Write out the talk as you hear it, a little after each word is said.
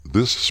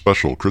This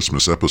special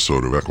Christmas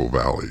episode of Echo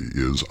Valley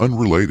is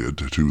unrelated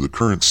to the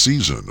current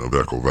season of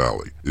Echo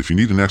Valley. If you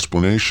need an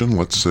explanation,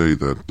 let's say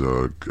that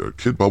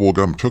Kid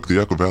Bubblegum took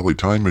the Echo Valley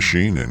time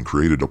machine and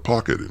created a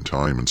pocket in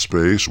time and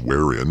space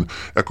wherein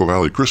Echo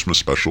Valley Christmas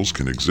specials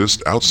can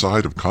exist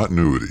outside of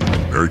continuity.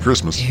 Merry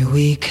Christmas. Here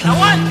we come.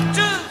 Now 1,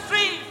 2,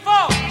 3, 4.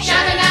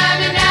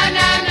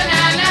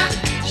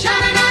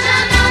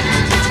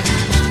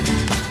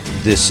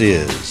 This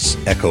is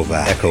Echo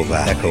Valley,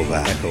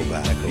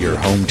 your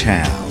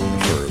hometown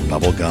for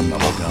bubblegum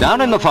pop.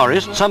 Down in the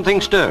forest, something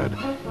stirred,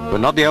 but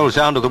not the old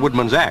sound of the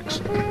woodman's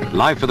axe.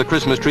 Life for the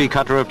Christmas tree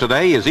cutter of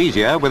today is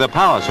easier with a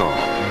power saw.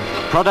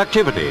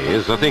 Productivity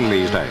is the thing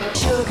these days.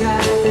 Sugar.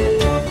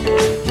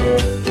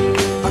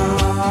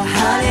 Oh,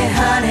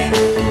 honey.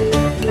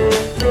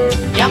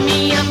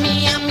 Yummy,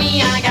 yummy,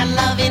 yummy, I got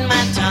love in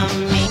my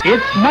tummy.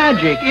 It's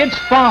magic, it's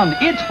fun,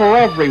 it's for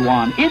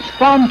everyone, it's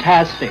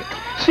fantastic.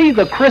 See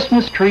the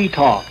Christmas tree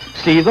talk,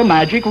 see the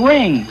magic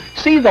ring,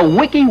 see the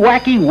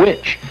wicky-wacky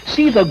witch,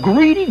 see the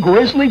greedy,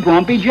 grizzly,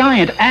 grumpy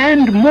giant,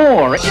 and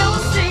more.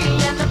 Josie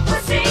and the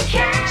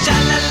Pussycat.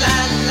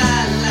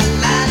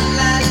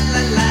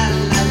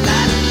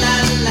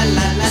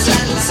 Sha-la-la-la-la-la-la-la-la-la-la-la-la-la.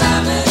 Simple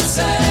Simon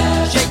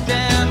says, shake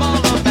them all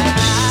about.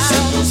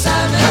 Simple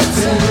Simon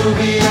says,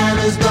 Ruby and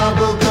his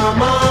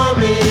bubblegum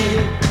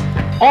army.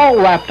 All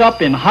wrapped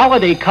up in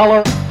holiday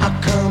color. I'm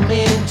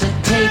coming to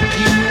take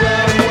you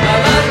away.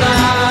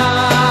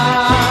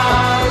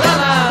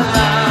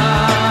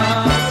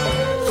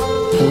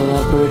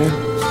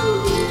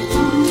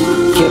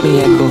 Get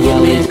me Echo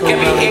Valley.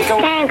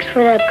 Thanks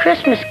for the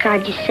Christmas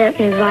card you sent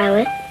me,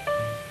 Violet.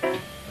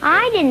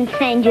 I didn't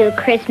send you a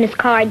Christmas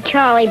card,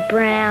 Charlie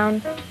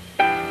Brown.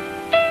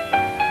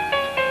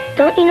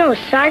 Don't you know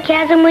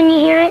sarcasm when you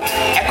hear it?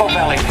 Echo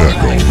Valley.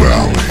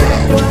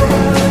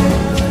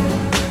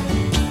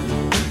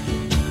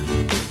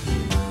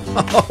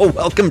 Oh,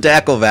 welcome to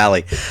Echo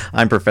Valley.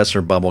 I'm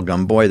Professor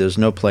Bubblegum. Boy, there's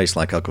no place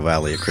like Echo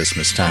Valley at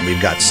Christmas time.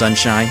 We've got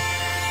sunshine,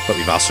 but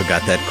we've also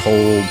got that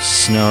cold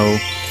snow.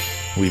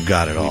 We've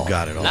got it all.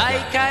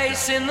 Like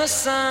ice in the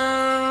sun,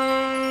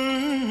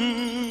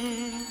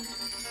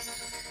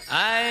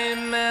 I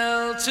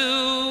melt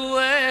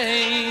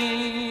away.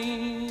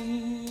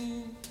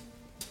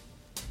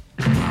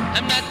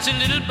 I'm not a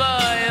little boy,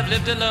 I've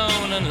lived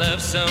alone and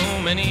loved so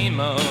many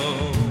more.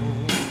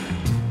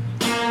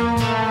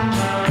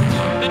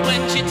 But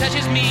when she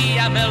touches me,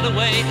 I melt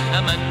away,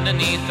 I'm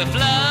underneath the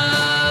floor.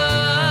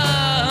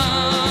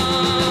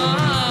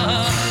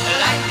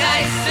 Like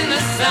ice in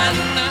the sun,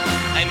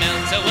 I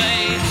melt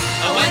away.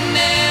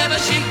 Whenever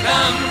she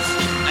comes,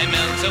 I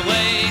melt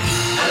away.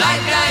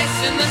 Like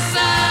ice in the sun,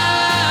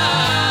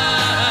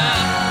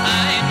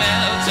 I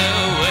melt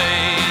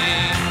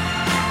away.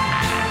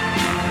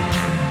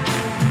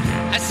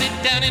 I sit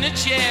down in a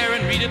chair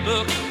and read a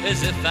book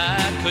as if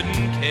I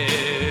couldn't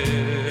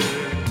care.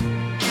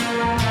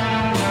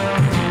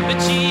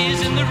 But she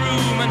is in the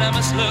room and I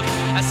must look,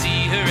 I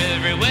see her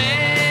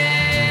everywhere.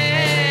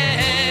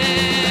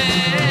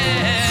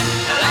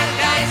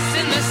 Like ice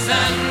in the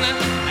sun,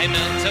 I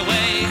melt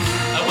away.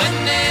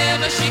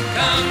 Whenever she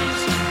comes,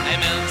 I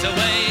melt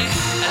away.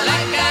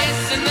 Like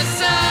ice in the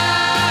sun,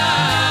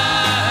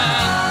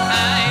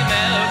 I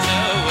melt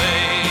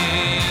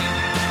away.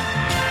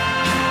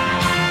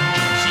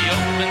 She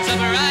opens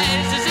up her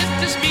eyes as if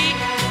to speak.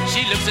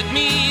 She looks at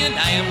me and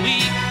I am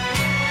weak.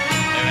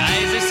 Her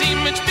eyes, they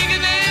seem much bigger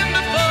than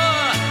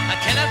before. I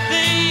cannot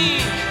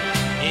think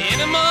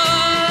anymore.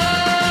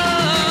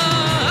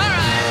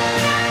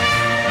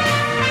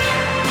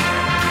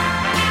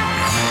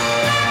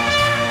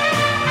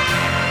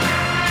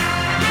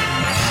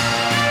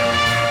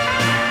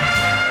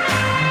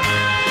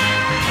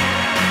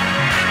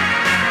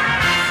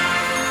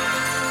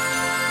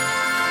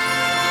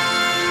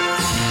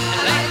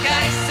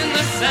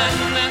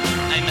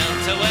 I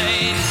melt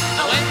away.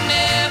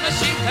 Whenever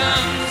she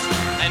comes,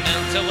 I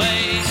melt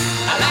away.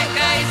 Like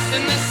ice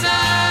in the sun,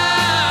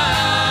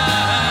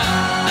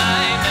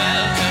 I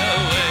melt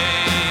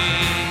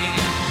away.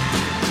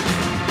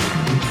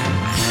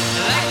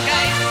 Like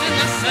ice in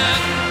the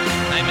sun,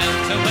 I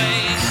melt away.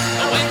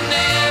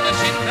 Whenever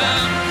she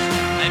comes,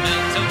 I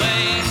melt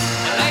away.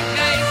 Like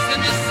ice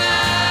in the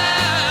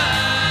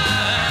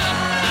sun,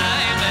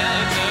 I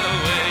melt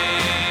away.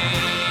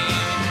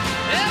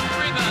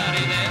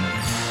 Everybody then.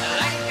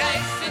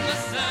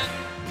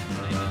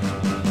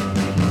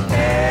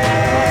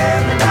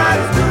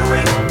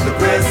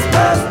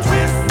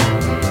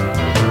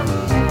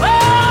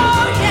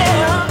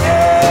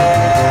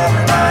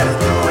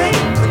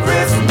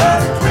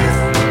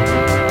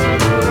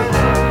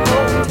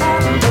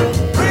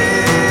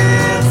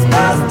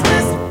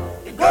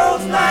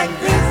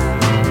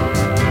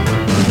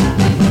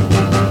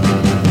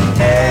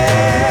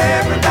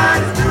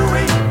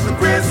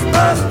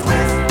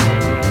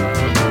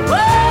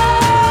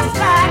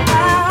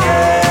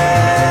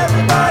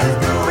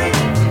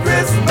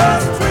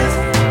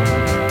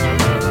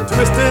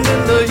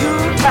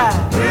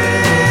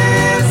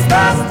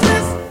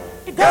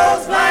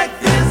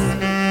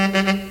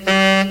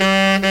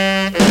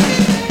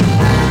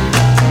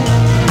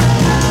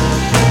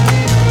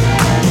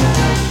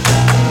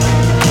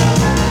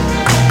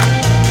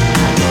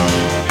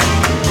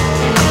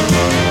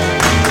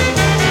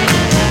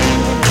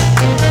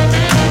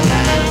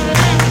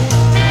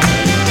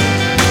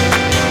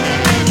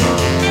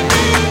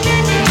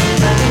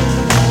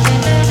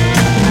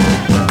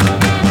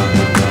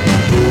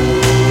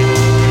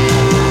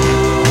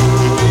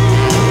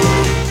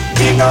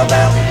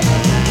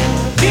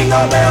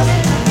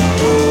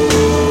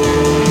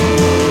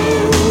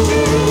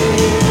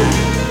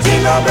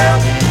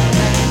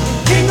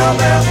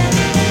 Jingle bells,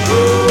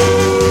 ooh,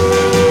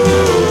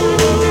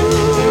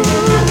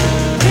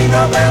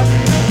 jingle bells.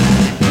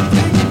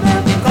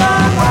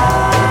 Come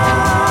on,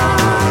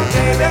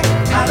 baby,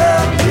 I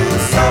love you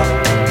so.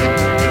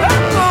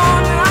 Come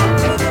on now.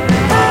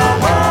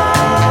 Come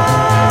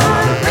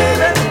on,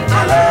 baby,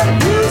 I love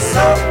you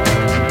so.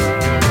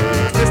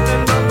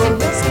 Twisting on the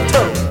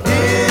mistletoe.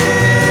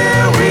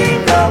 Here we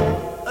go.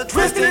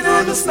 Twisting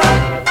on the snow.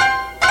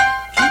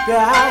 Keep your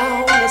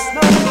eye on the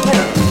snow.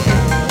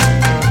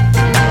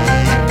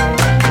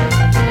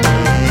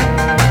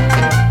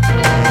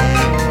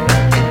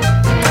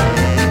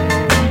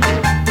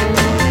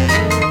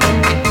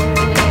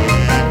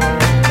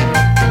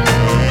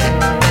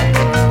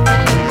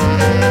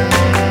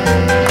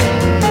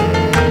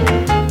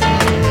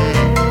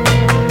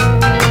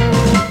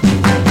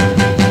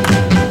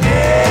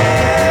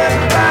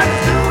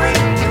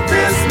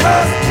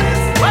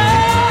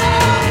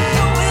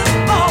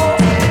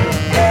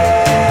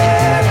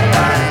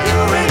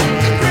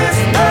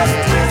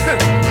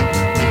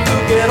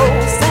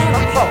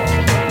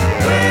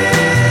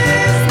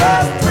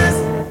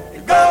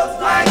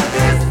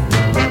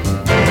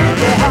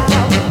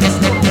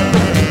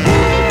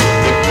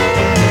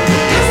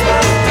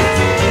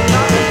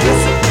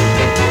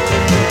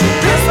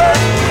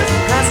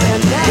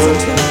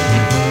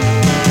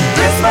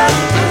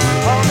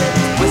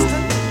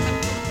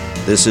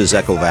 This is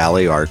Echo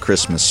Valley, our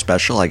Christmas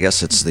special. I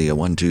guess it's the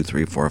 1, 2,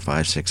 3, 4,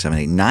 5, 6, 7,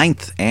 8,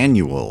 9th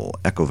annual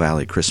Echo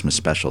Valley Christmas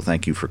special.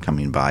 Thank you for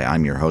coming by.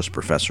 I'm your host,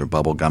 Professor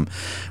Bubblegum.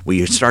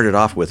 We started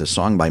off with a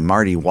song by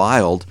Marty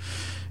Wilde,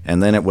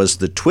 and then it was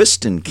the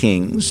Twistin'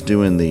 Kings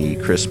doing the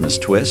Christmas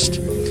twist.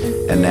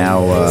 And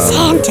now...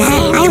 Santa,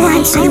 I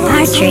want some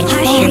Partridge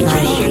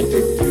Family.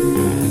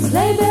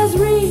 Sleigh bells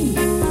ring,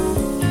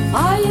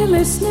 are you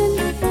listening?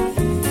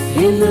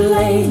 In the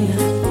lane,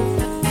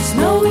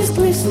 snow is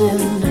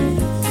glistening.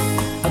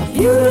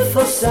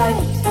 Beautiful sight,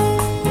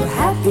 we're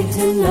happy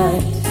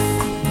tonight,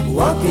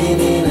 walking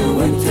in a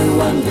winter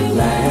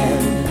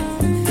wonderland.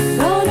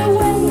 Gone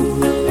away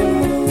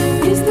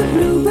is the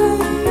bluebird,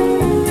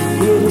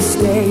 here to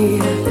stay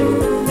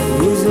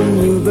is a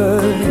new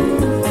bird.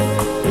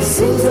 He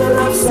sings a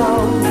love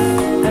song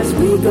as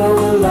we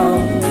go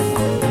along,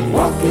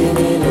 walking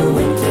in a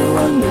winter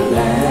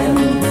wonderland.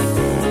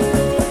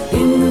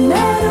 In the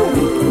meadow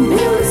we can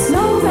build a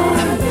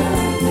snowman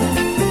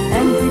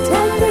and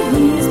pretend that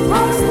he is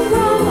Parson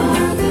Brown.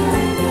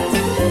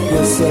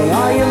 We'll say,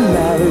 are you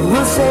married?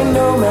 We'll say,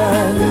 no,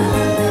 man.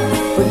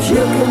 But you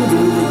can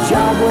do the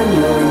job when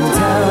you're in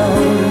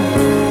town.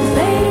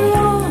 Later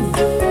on,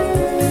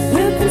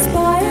 we'll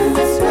conspire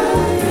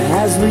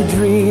as we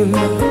dream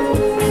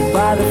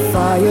by the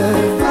fire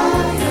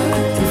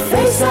to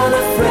face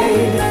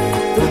unafraid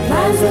the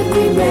plans that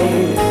we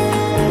made,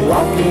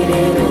 walking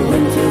in a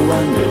winter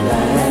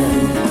wonderland.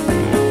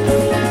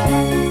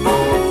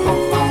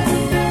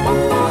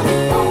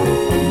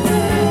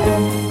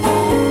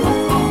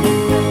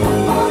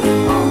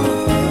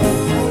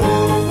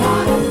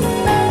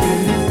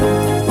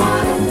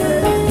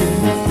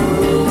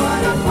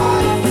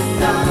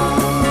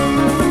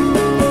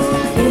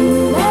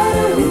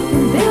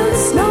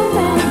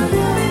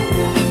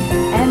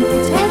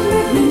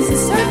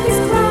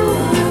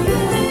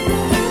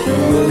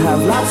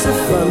 Lots of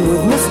fun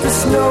with Mr.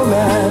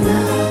 Snowman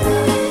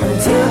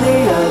until the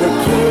other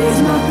kids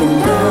knock him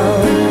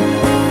down.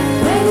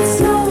 When it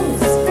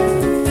snows,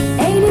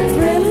 ain't it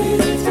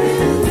thrilling?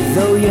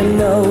 Though your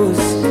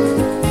nose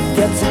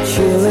gets a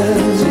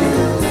chillin',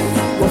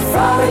 we'll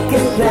frolic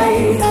and play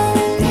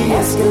the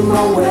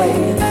Eskimo way,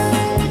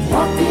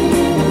 walking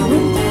in a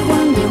winter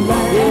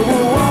wonderland. Yeah,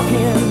 we're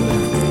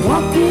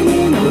walking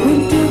in a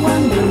winter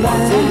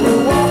wonderland.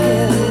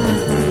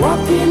 We're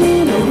walking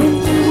in a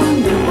winter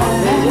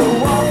wonderland. We're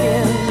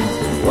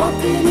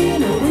walking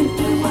in a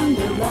winter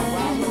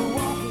wonderland.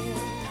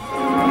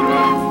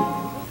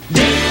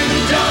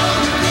 Ding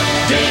dong,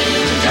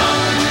 ding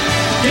dong,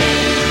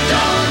 ding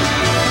dong,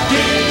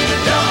 ding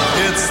dong.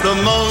 It's the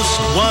most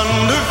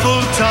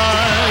wonderful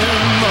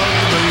time of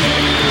the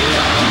year.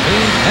 The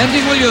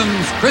Andy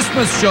Williams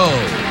Christmas Show.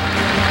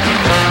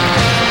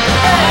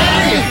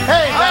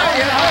 Hey,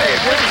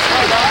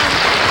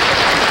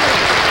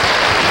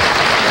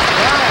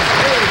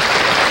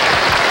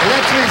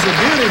 that tree's a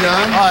beauty,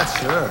 Don. Oh,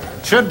 sure.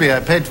 It should be. I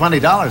paid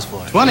 $20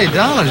 for it.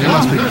 $20? You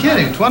must be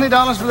kidding.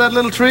 $20 for that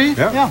little tree?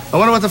 Yeah. I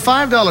wonder what the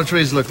 $5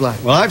 trees look like.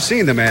 Well, I've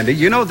seen them, Andy.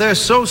 You know, they're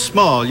so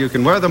small you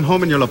can wear them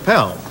home in your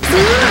lapel.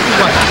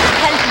 What?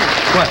 Help me.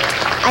 What?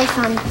 I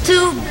found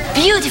two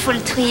beautiful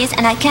trees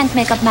and I can't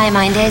make up my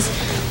mind. There's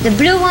the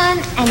blue one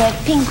and a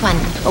pink one.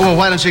 Oh, well,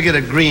 why don't you get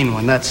a green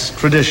one? That's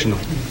traditional.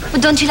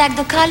 But don't you like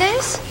the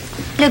colors?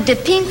 Look, the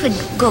pink would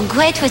go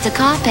great with the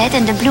carpet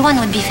and the blue one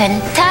would be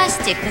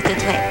fantastic with the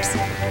drapes.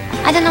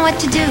 I don't know what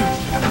to do.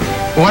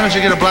 Well, why don't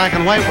you get a black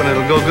and white one?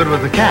 It'll go good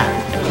with the cat.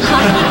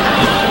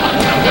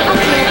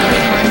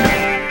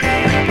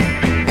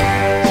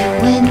 You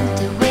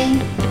went away.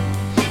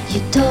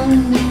 You told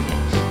me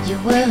you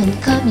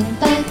weren't coming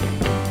back.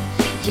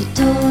 You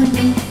told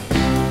me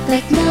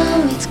But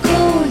now it's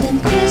cold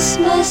and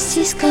Christmas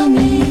is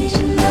coming.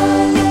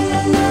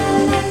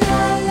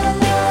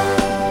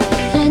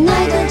 And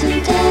I don't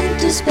intend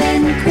to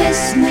spend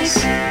Christmas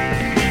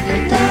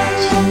without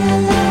you.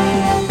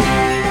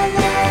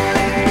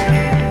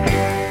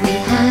 We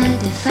had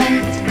a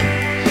fight,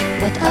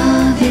 what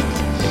of it?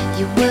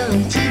 You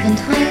weren't even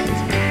white.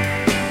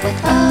 What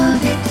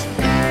of it?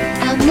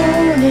 I'm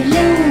all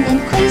alone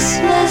and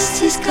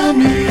Christmas is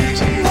coming.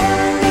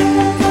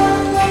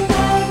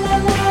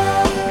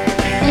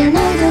 And I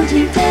don't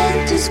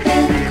intend to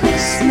spend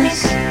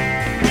Christmas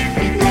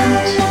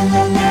without you.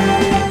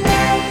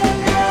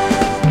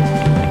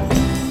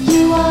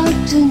 You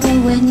ought to know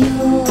when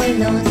you're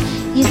alone,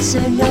 it's a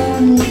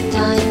lonely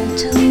time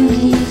to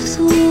live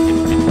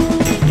through.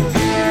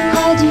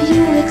 How do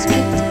you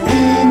expect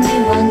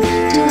anyone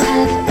to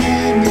have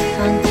any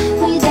fun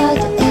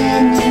without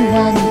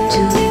anyone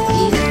to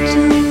give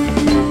to?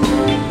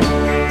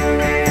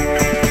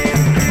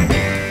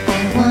 I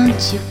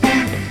want you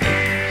back,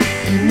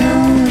 you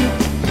know it.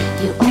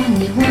 You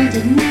only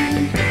wanted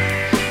me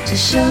to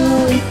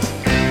show it.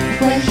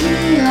 Well,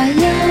 here I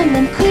am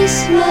and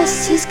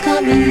Christmas is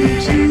coming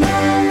too.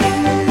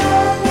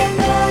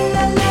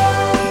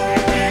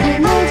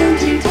 And I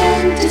don't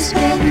intend to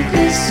spend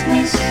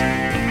Christmas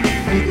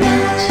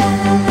without you.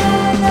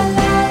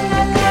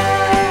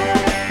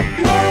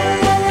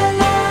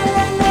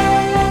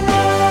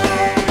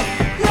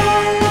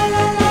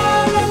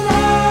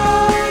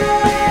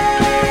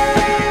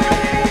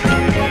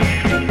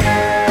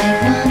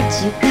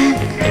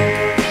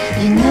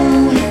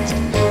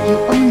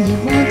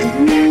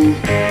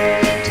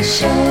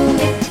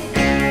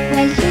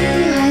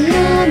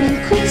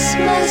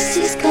 Christmas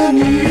is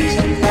coming.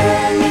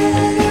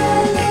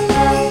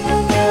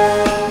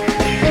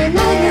 And I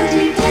don't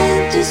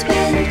intend to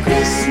spend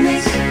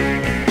Christmas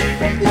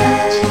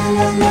without you.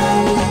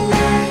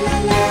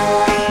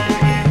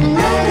 And I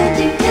don't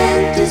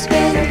intend to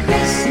spend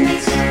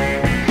Christmas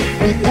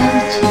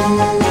without you.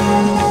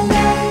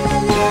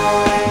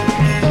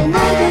 And I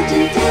don't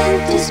intend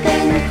to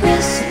spend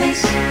Christmas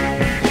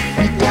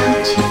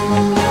without you.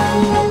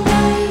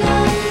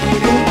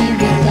 Baby,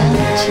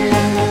 without you.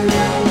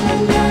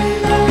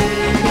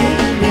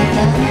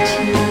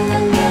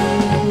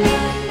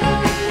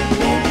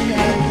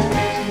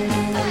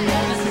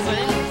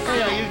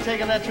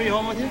 That tree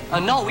home with you?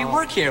 No, we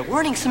work here. We're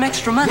earning some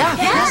extra money.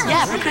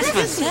 Yeah, for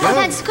Christmas. Oh,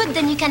 that's good.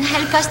 Then you can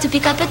help us to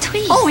pick up a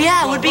tree. Oh,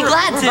 yeah, we'd be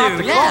glad to.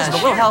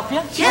 But we'll help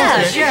you.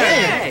 Yeah, sure.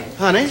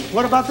 Honey,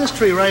 what about this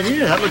tree right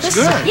here? That looks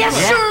good. Yes,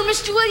 sir,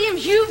 Mr.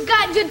 Williams. You've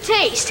got good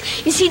taste.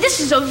 You see,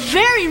 this is a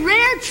very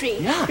rare tree.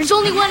 Yeah. There's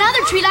only one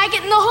other tree like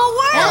it in the whole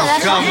world. Oh,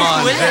 come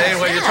on, Jay.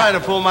 Well, you're trying to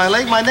pull my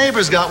leg. My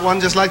neighbor's got one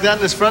just like that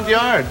in his front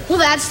yard. Well,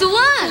 that's the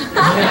one.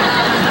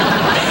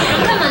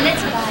 Come on,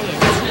 let's buy it.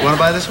 Want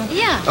to buy this one?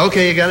 Yeah.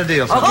 Okay, you got a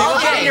deal. Okay, we'll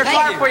get in your Thank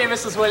car you. for you,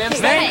 Mrs. Williams.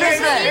 Merry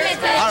Christmas.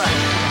 All right.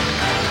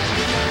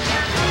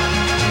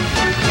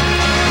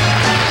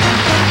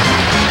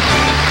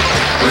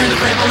 We're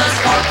the frivolous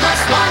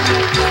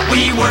 4+1.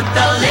 We work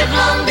the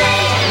livelong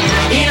day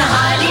in a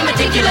highly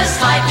meticulous,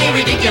 slightly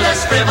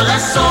ridiculous,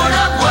 frivolous sort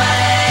of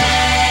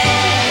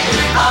way.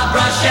 A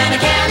brush and a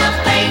can of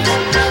paint,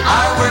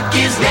 our work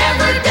is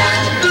never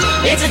done.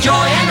 It's a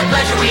joy and a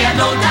pleasure, we have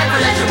no time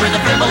for leisure. We're the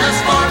frivolous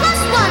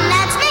 4+1,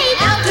 that's me.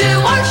 Now 2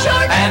 are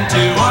short and 2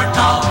 are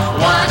tall.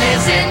 One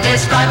is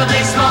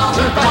indescribably small,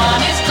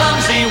 one is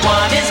clumsy,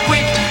 one is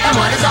quick, and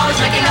one is always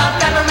making a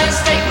pepper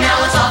mistake. Now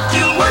it's off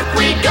to work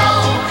we go.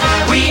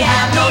 We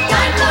have no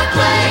time for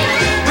play.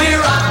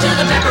 We're off to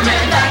the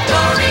peppermint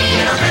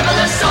factory in a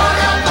frivolous sort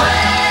of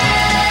way.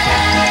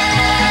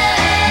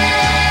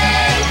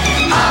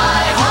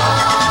 Hi-ho,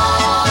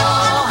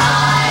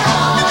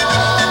 hi-ho,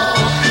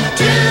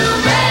 to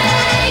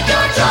make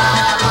your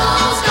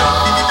troubles go.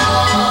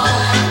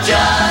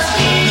 Just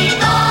keep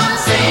on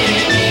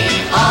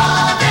singing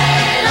all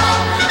day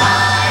long.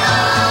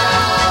 Hi-ho,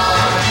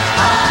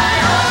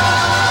 hi-ho,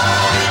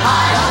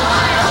 hi-ho,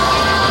 hi-ho,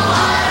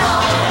 hi-ho.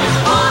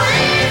 Or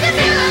if you're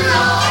feeling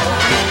low,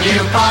 you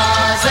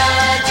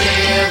positively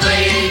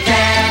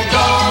can't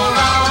go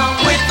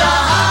wrong with the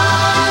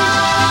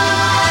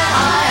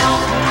hi-ho.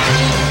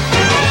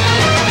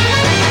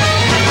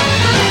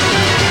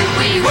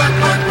 We work,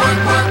 work, work,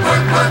 work,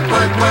 work, work,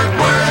 work, work,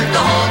 work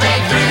the whole day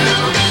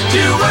through.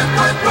 To work,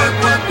 work, work,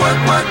 work, work,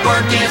 work,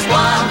 work is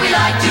what we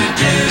like to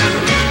do.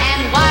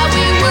 And while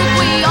we work,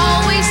 we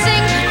always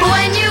sing.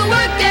 When you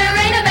work, there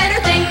ain't a better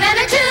thing than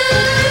a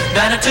tune.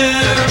 Than a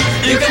tune,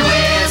 you can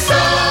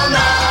whistle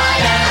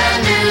night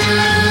and noon.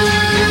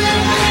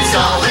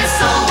 So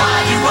whistle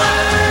while you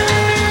work.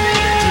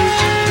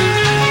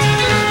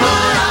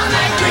 Put on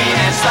that green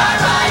and start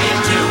riding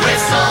to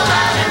whistle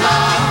loud and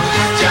long.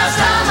 Just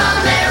hum a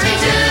merry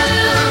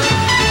tune.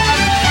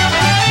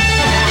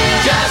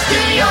 Just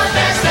do your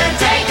best and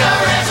take a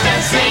rest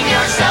and sing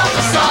yourself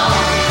a song.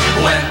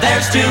 When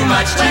there's too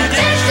much to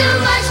do,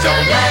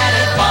 don't let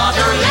it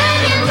bother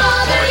you.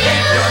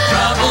 Forget your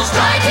troubles,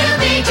 try to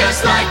be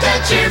just like the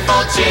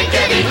cheerful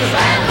chickadee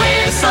and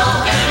whistle,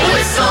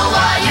 whistle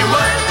while you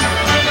work.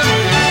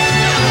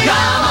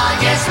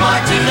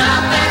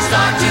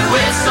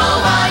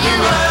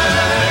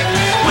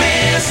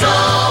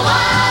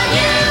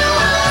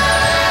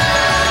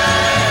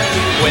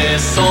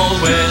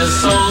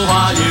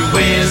 you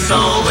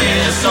whistle,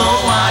 whistle,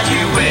 while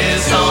you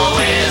whistle,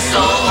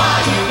 whistle,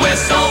 while you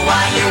whistle,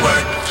 while you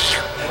work.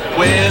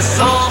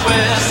 Whistle,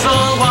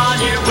 whistle, while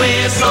you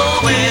whistle,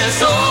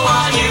 whistle,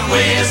 while you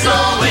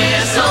whistle,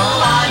 whistle,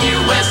 while you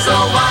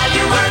whistle, while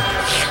you work.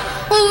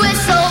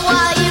 Whistle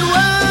while you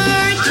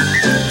work.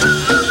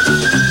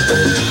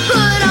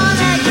 Put on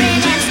that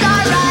grin and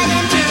start right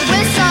into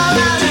whistle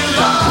out and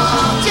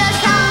long.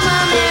 Just hum a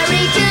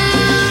merry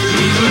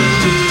tune.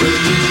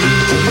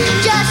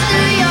 Just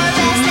do your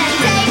best and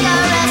take a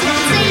rest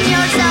and sing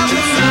yourself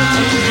a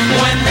song.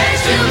 When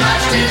there's too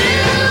much to do,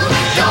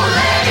 don't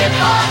let it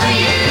bother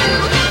you.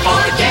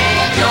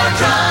 Forget your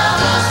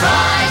troubles,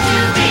 try to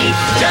be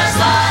just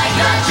like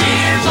a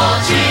cheerful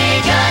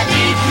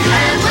chickadee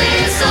and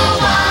whistle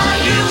while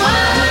you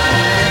work.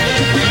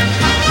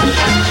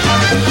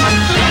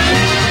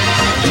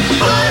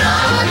 Put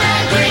on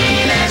that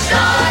green and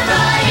start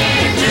right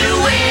into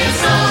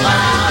whistle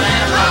loud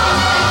and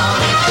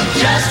long.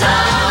 Just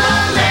hum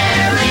a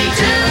merry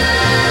tune.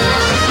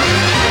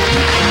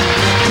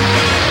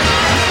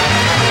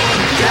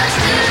 Just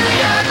do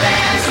your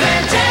best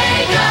and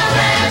take a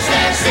rest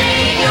and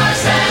sing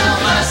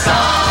yourself a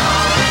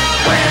song.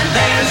 When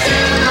there's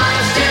too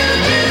much to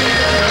do,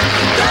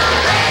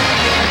 don't let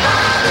it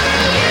bother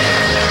you.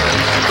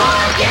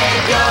 Forget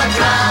your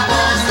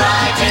troubles,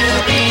 try to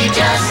be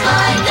just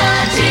like the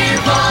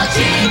cheerful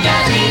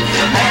chickadee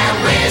and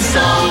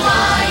whistle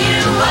while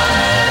you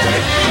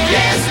work.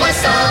 Yes,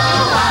 whistle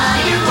while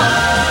you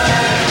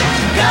work.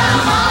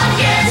 Come on,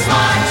 get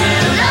smart,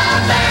 tune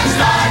up and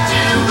start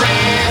to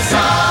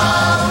whistle.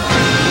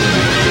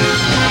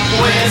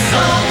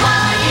 Whistle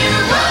while you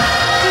work.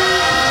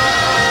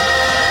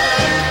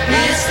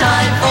 It's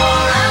time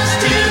for us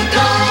to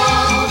go.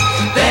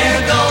 There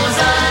goes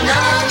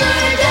another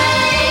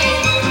day.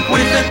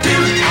 With a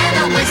toot and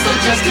a whistle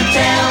just to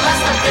tell us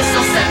that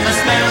this'll send us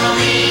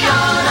merrily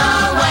on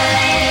our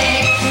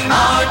way.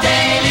 Our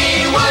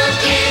daily work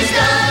is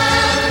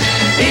done.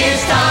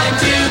 It's time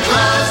to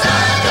close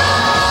the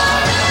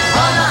door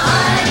on the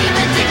highly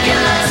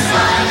ridiculous,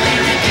 slightly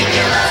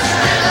ridiculous,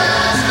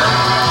 frivolous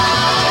floor.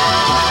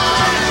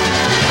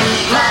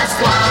 Last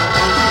one.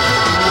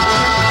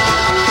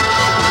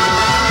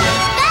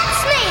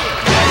 That's me.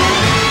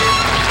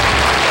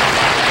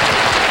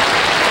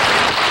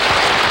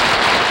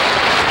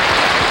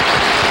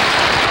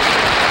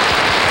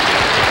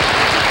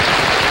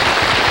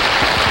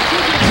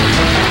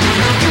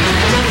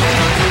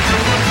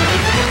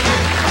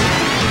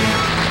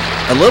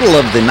 A little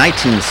of the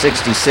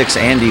 1966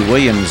 Andy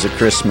Williams A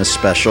Christmas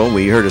Special.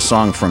 We heard a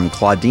song from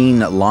Claudine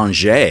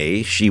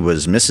Longet. She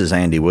was Mrs.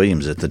 Andy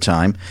Williams at the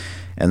time.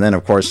 And then,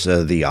 of course,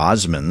 the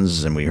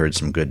Osmonds, and we heard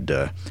some good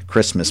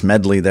Christmas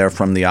medley there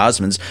from the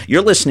Osmonds.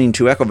 You're listening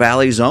to Echo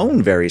Valley's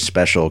own very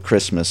special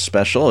Christmas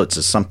special.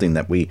 It's something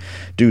that we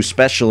do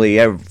specially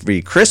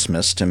every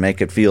Christmas to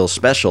make it feel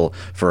special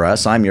for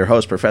us. I'm your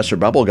host, Professor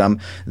Bubblegum.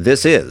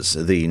 This is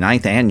the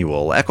 9th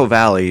annual Echo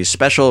Valley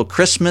Special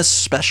Christmas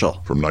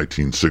Special. From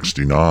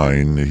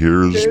 1969,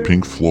 here's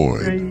Pink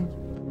Floyd. 3,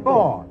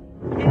 4.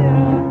 Here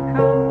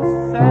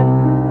comes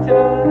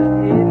Santa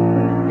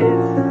in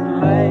his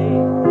sleigh.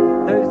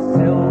 Those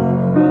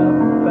silver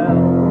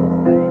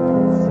bells, they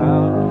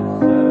sound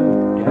so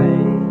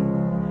gay.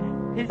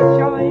 His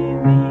shiny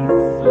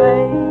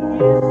sleigh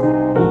is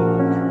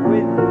heaped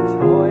with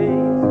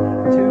toys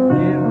to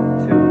give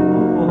to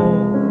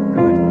all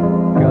good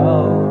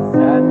girls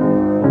and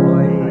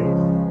boys.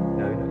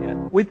 No, not yet.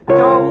 With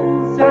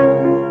dolls and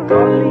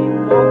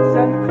gollywogs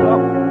and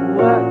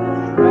clockwork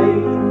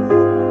trains,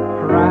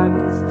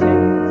 prams,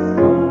 tin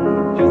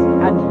soldiers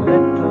and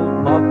little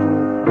model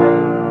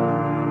planes.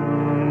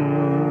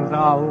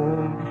 Oh,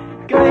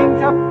 going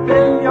to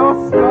fill your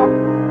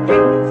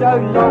stocking so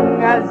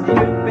long as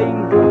you've been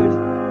good,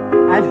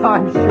 and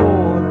I'm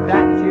sure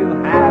that you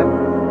have,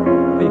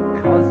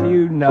 because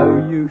you know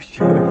you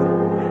should.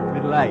 A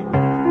bit late.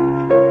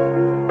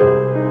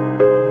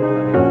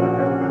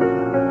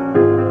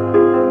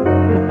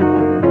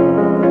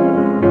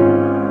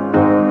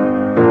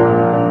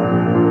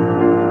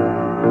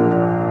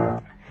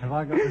 Have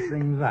I got to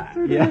sing that?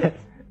 Yes.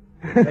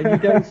 And you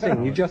don't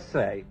sing, you just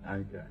say.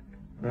 Okay.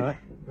 Right.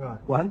 Right.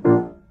 1,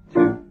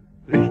 2,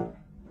 3.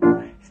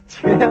 His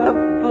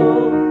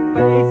cheerful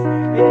face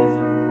is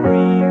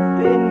wreathed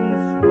in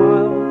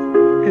smiles.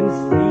 Can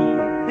see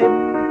him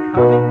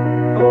coming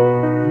for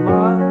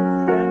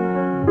miles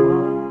and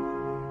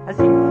miles. As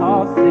he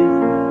passes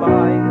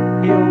by,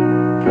 he'll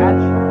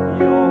catch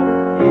your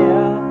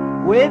ear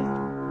with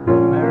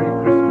Merry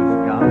Christmas,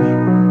 Gus,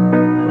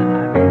 and a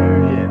Happy New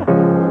Year.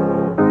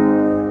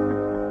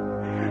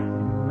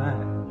 Man.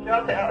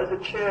 Shout it out as a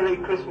cheery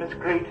Christmas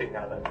greeting,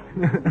 Alan.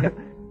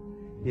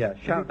 Yeah,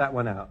 shout that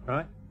one out,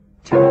 right?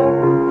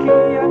 Turkey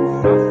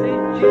and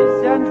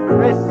sausages and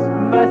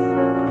Christmas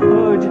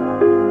pud.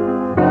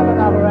 Have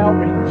another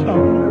helping,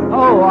 John.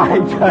 Oh, I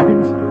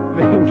don't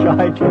think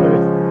I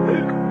could.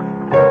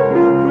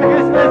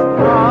 Christmas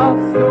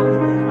parcels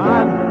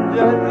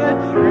under the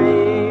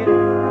tree.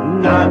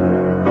 None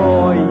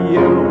for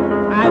you.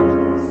 And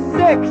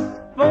 6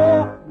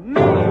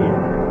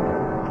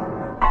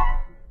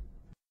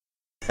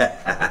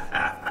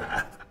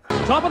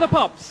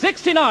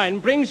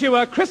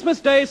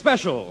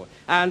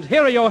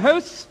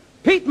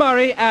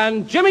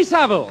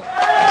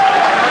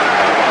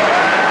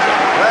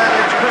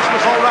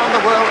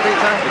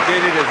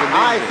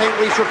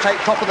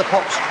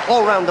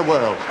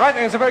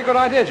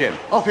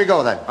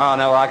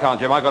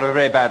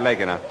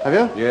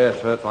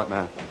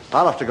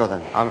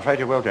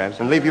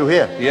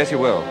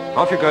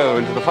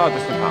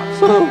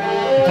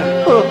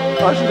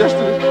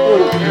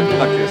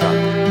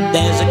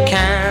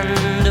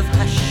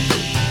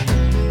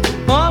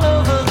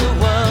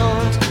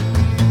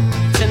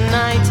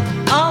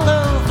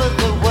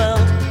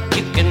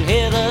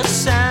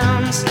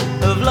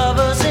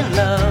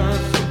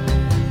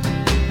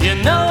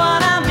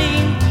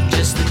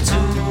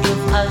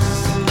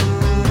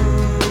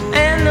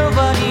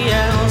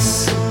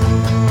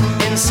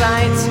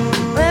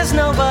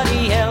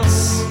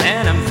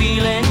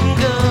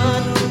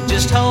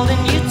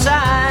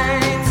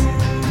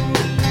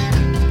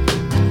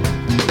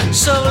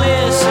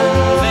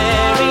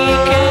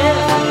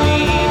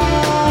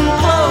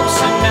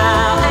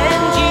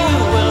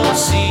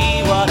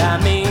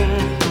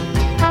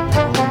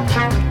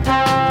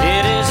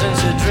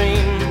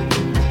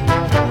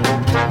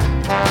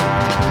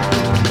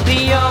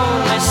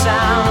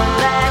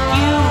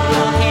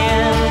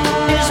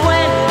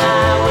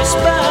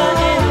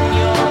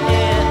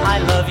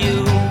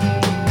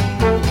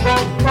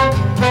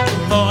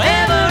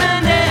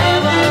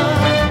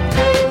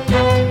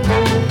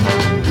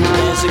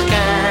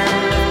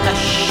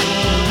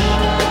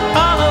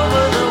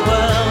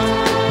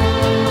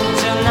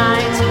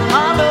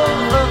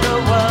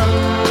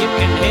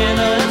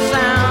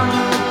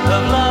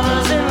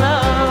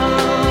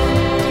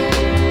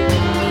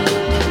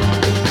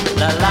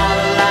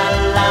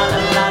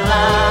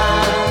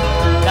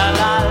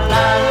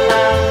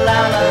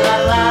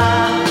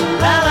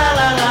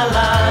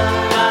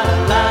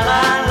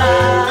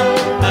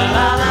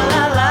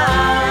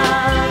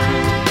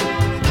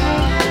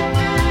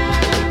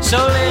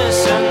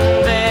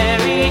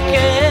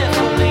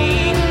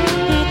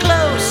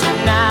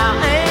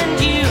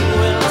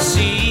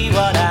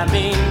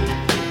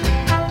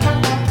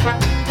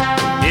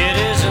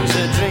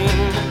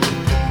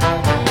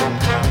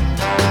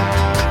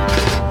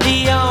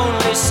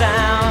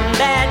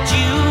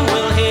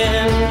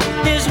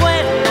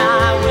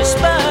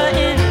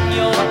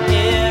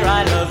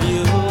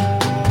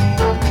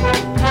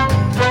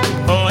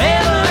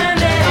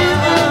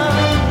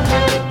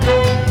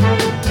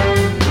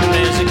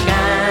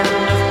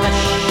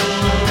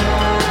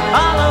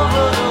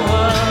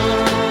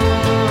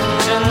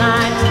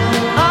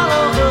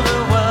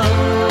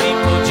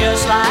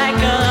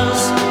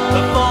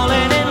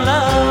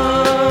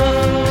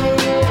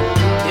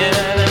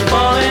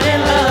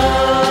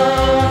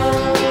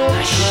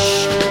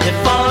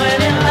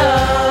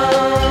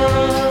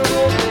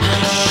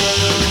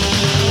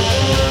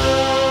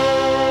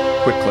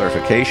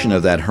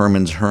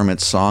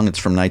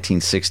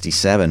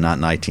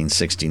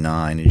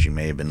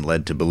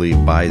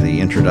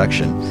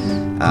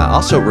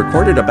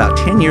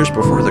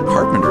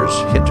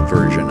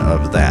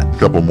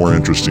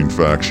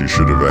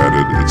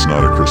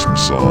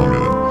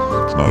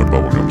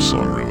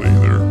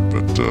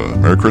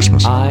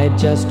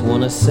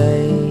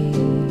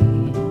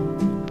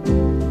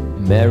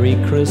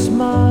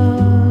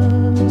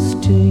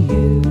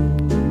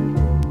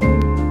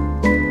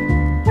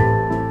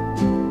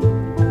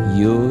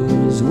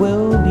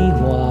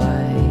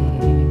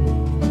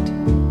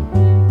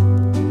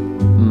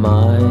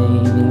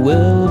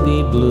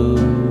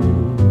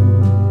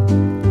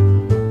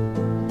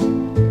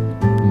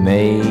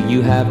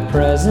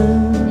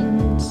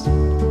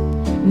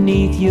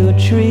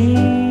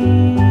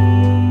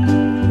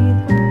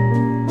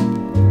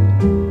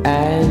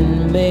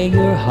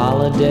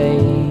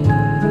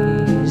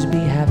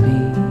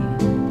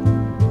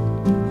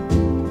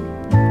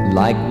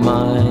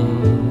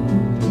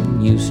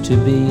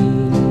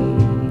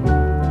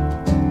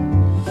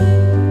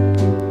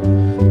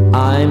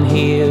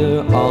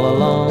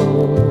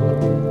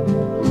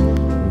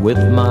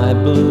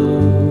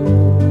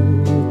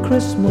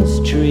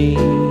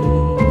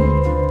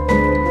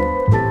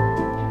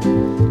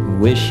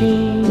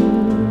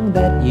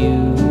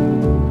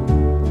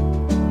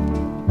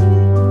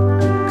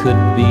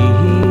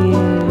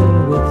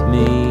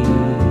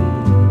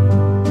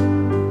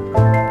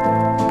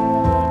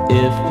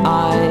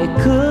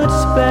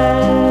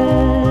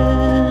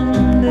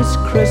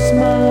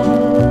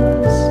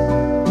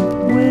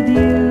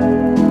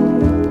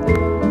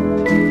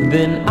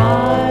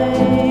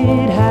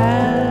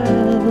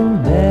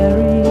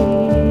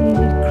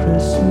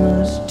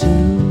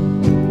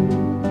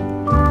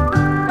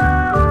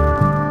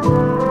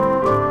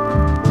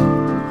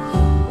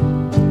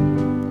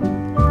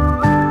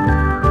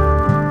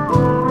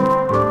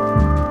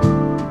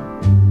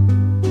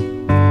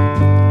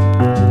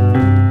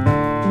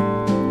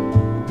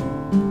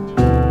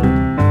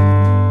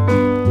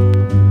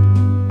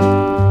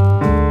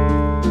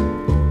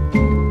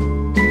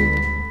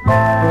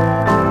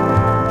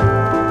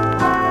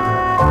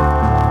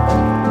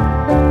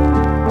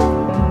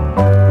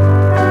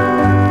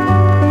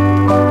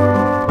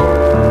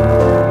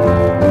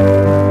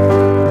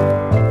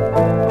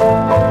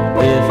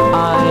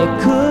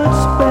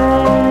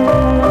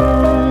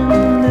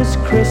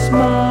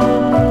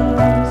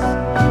 Christmas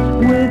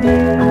with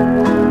you,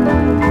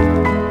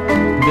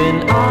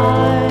 then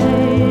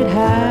I'd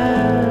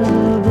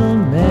have a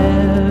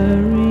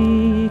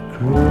Merry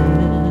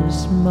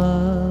Christmas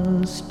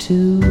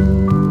too.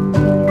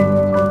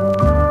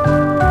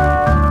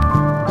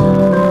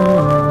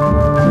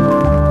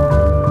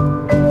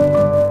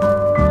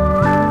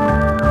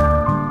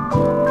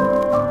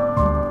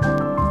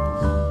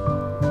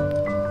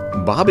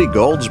 Bobby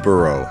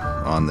Goldsboro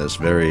on this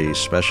very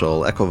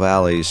special Echo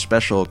Valley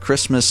special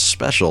Christmas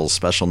special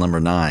number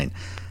 9.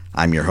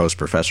 I'm your host,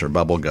 Professor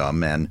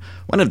Bubblegum, and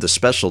one of the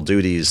special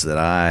duties that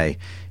I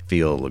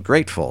feel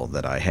grateful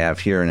that I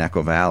have here in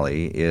Echo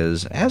Valley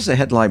is, as a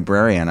head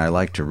librarian, I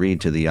like to read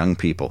to the young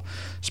people,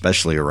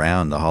 especially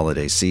around the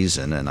holiday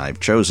season, and I've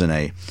chosen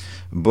a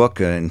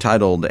book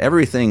entitled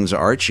Everything's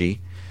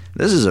Archie.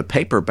 This is a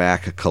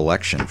paperback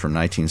collection from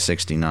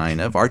 1969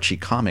 of Archie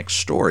comic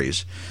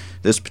stories.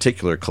 This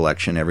particular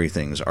collection,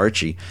 Everything's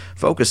Archie,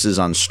 focuses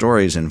on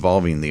stories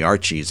involving the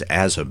Archies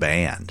as a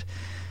band.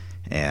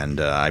 And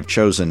I've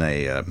chosen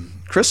a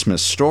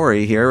Christmas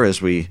story here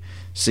as we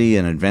see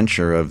an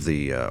adventure of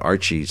the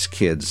Archies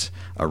kids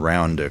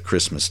around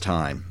Christmas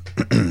time.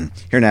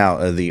 Here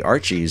now, the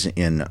Archies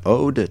in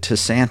Ode to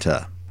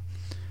Santa.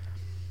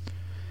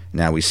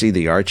 Now we see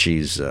the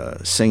Archies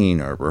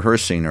singing or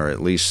rehearsing, or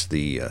at least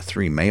the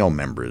 3 male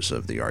members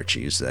of the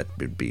Archies. That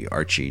would be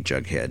Archie,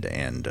 Jughead,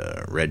 and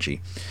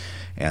Reggie.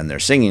 And they're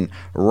singing,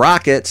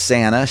 "Rock it,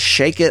 Santa,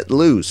 shake it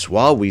loose,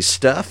 while we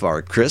stuff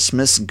our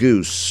Christmas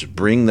goose.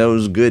 Bring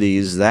those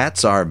goodies,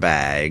 that's our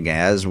bag,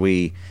 as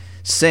we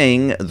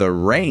sing the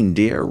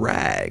reindeer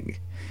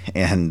rag."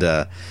 And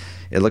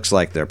it looks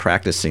like they're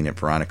practicing at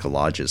Veronica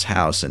Lodge's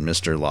house, and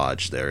Mr.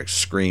 Lodge there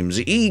screams,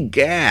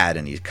 "Egad!"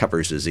 and he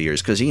covers his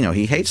ears because, you know,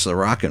 he hates the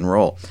rock and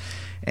roll.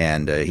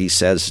 And he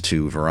says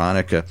to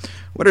Veronica,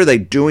 "What are they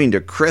doing to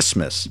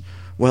Christmas?"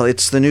 "Well,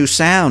 it's the new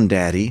sound,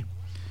 Daddy.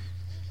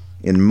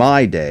 In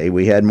my day,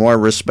 we had more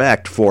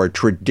respect for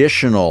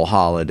traditional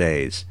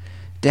holidays."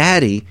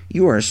 "Daddy,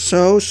 you are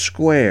so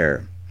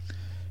square."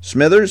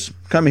 "Smithers,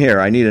 come here.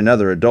 I need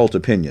another adult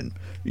opinion."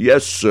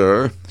 "Yes,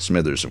 sir."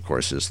 Smithers, of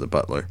course, is the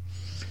butler.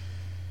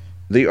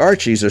 "The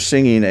Archies are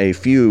singing a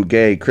few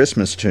gay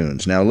Christmas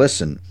tunes. Now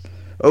listen."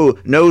 "Oh,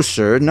 no,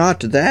 sir, not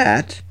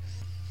that."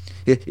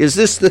 "Is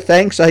this the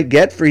thanks I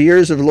get for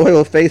years of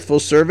loyal, faithful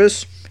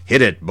service?"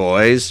 "Hit it,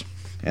 boys."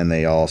 And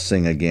they all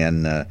sing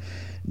again,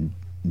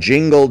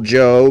 "Jingle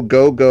Joe,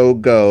 go, go,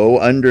 go,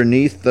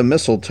 underneath the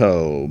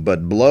mistletoe,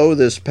 but blow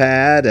this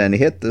pad and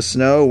hit the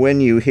snow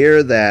when you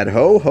hear that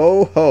ho,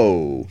 ho,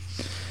 ho."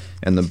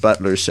 And the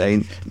butler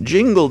saying,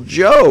 "Jingle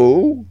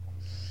Joe?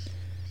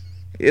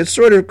 It's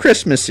sort of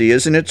Christmassy,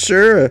 isn't it,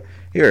 sir?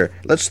 Here,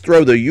 let's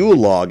throw the Yule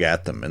log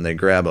at them." And they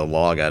grab a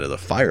log out of the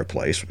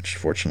fireplace, which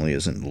fortunately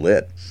isn't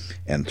lit,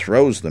 and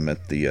throws them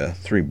at the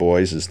 3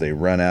 boys as they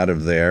run out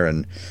of there,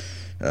 and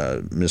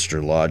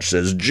Mr. Lodge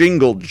says,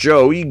 "Jingle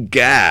Joe,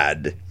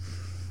 egad."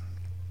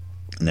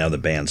 Now the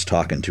band's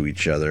talking to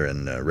each other,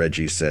 and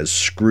Reggie says,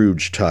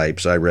 "Scrooge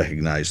types, I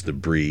recognize the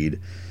breed."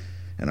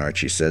 And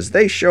Archie says,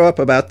 "They show up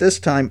about this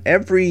time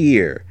every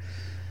year.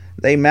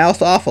 They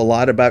mouth off a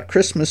lot about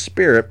Christmas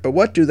spirit, but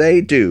what do?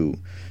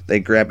 They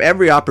grab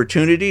every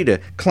opportunity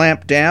to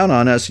clamp down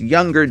on us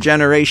younger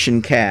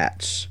generation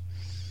cats."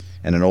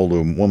 And an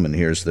older woman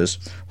hears this.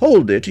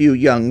 "Hold it, you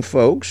young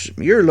folks.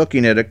 You're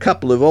looking at a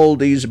couple of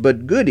oldies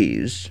but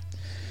goodies.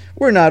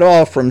 We're not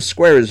all from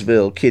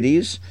Squaresville,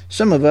 kiddies.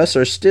 Some of us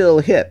are still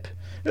hip."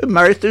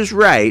 "Martha's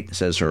right,"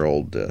 says her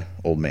old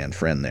man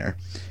friend there.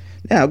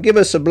 "Now give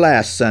us a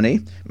blast, Sonny.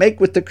 Make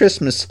with the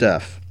Christmas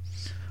stuff."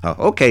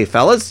 "Okay,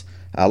 fellas.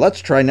 Let's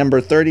try number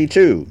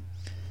 32.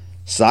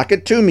 Sock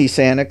it to me,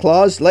 Santa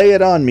Claus. Lay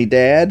it on me,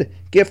 Dad.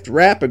 Gift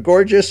wrap a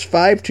gorgeous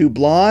 5'2"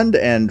 blonde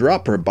and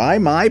drop her by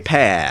my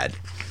pad."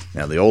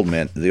 Now the old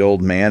man and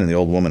the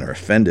old woman are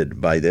offended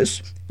by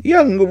this.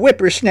 "Young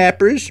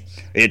whippersnappers,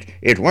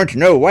 it weren't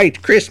no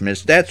white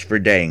Christmas, that's for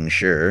dang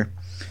sure."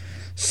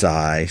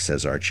 "Sigh,"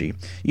 says Archie.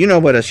 "You know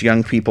what us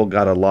young people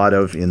got a lot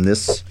of in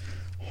this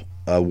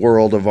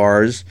world of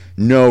ours?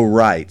 No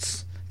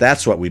rights.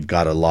 That's what we've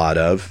got a lot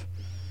of."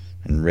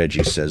 And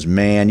Reggie says,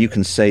 "Man, you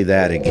can say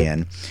that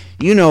again.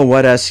 You know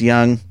what us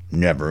young—"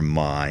 "Never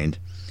mind."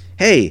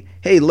 Hey,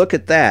 look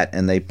at that."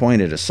 And they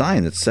point at a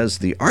sign that says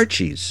the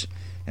Archies.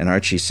 And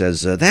Archie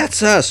says,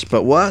 "That's us."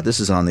 "But what?" This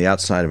is on the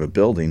outside of a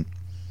building.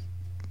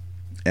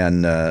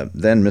 And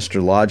then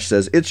Mr. Lodge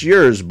says, "It's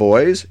yours,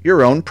 boys,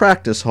 your own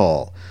practice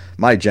hall.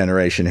 My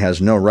generation has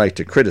no right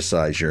to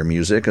criticize your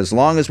music as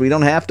long as we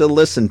don't have to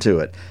listen to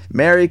it.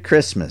 Merry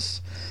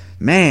Christmas."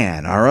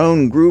 Man, our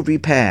own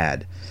groovy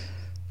pad.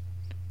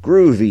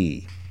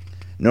 Groovy.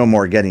 No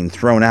more getting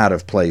thrown out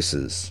of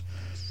places.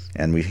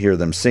 And we hear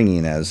them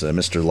singing as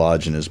Mr.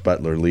 Lodge and his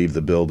butler leave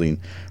the building.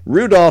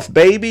 "Rudolph,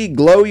 baby,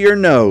 glow your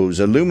nose,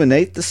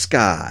 illuminate the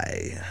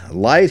sky.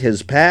 Light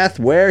his path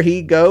where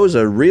he goes,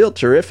 a real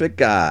terrific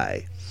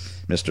guy."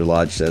 Mr.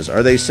 Lodge says,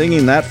 "Are they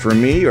singing that for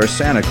me or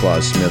Santa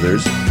Claus,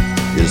 Smithers?"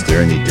 "Is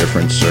there any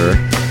difference, sir?"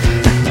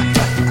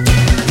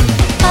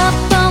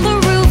 Up on the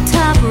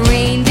rooftop,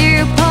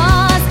 reindeer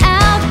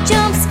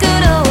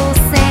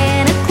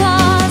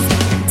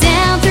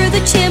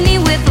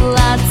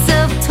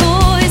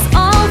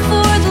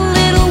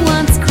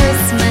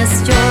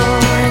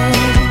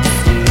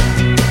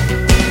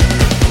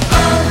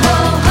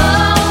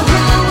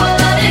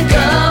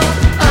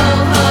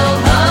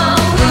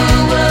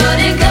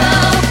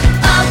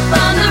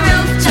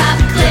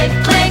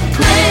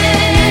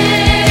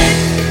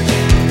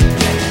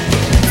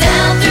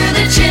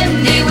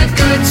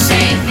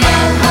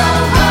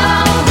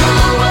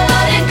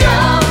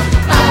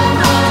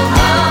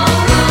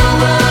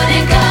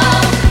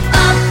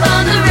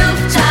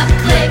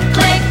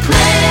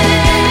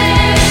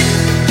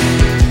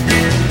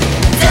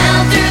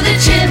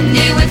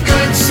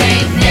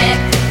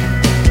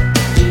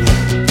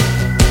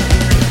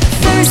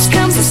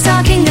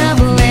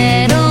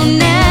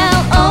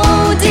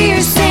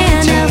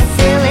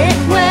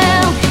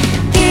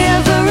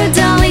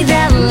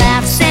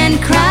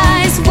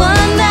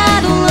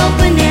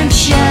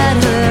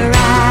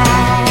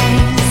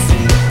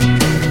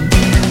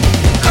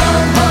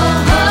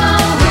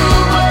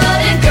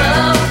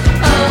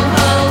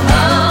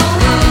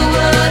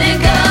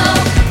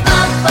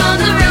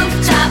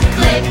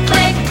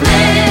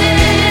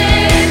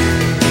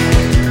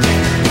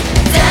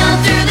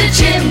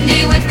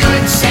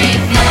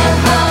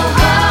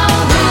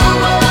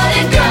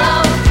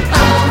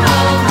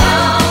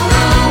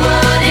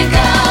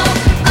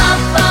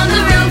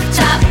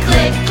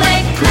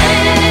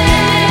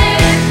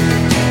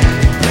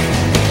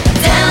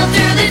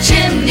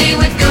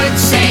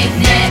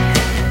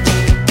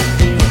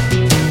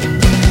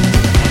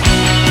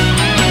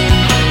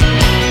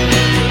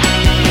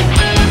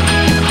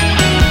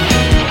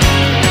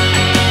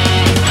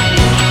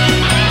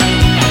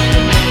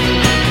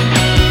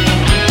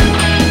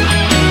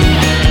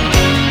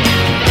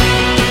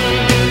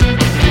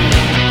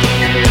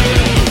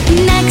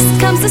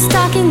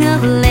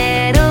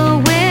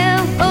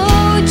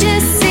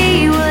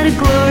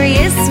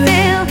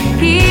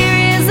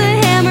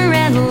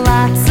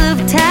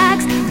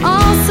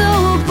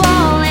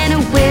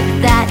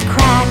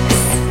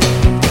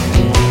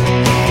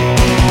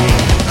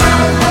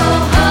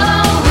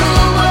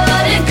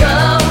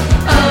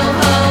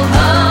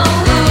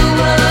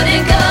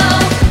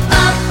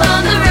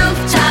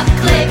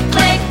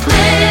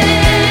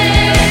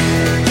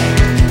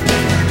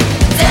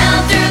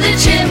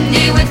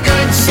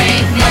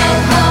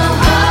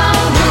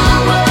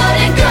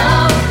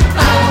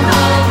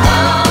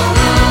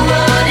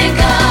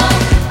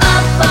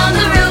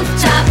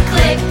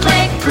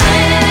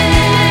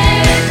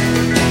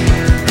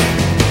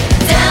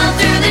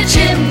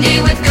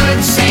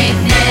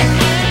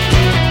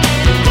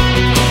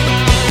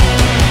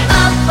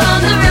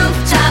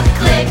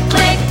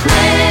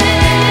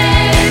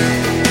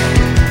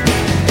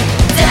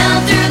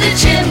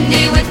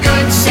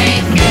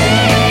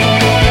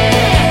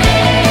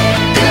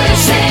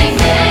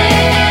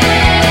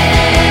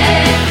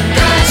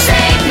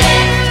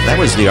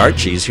is the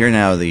Archies. Here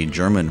now, the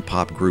German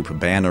pop group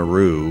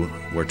Banneroo.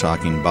 We're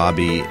talking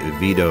Bobby,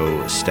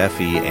 Vito,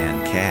 Steffi,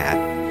 and Kat.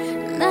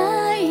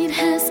 Night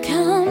has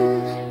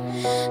come,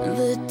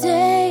 the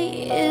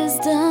day is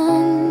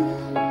done.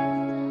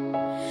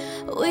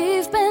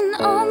 We've been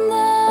on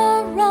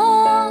the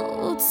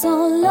road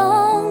so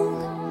long.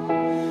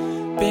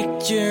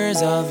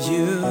 Pictures of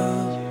you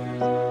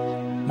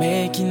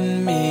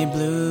making me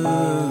blue.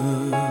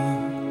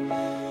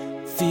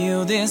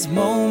 Feel this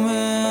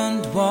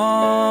moment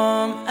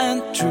warm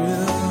and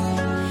true.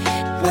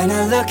 When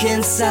I look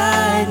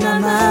inside my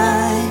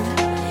mind,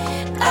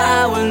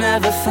 I will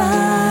never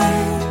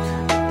find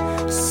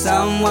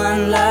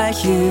someone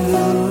like you.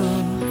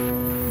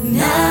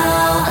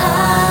 Now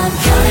I'm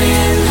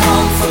coming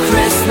home for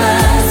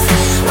Christmas,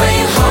 where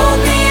you hold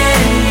me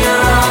in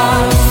your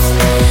arms,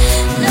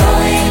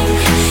 knowing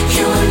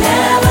you will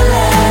never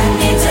let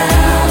me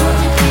down.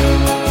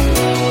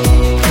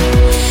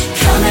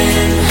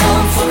 Coming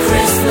home for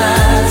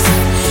Christmas,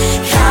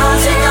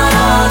 counting on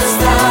all the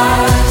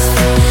stars,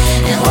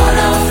 and one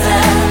of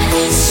them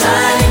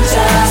shining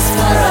just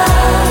for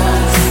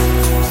us.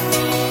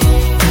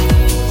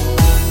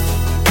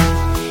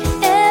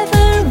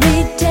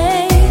 Every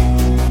day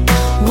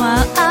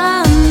while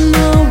I'm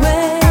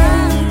away,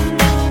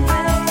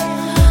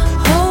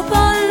 hope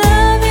our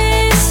love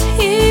is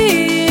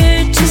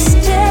here to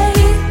stay.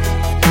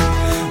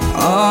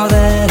 All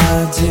that I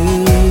do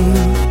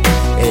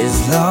is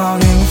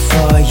longing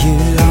for you,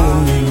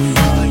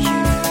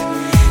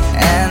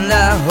 and I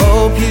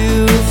hope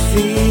you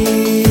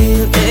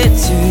feel it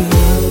too.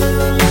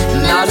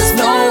 Now the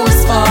snow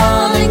is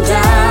falling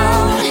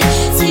down,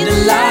 see the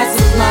lights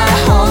of my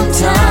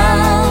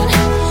hometown,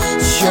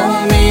 show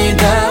me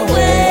the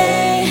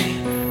way.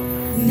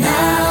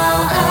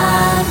 Now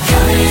I'm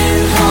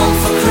coming home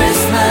for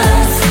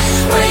Christmas,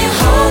 where you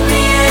hold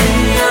me in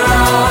your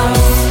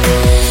arms,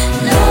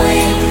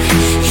 knowing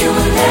you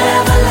will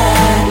never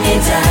let me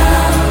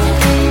down.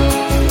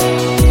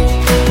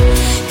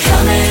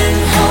 Coming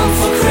home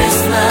for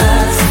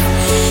Christmas,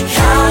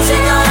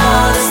 counting on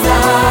all the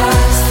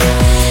stars,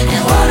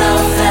 and one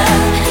of them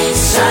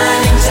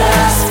shining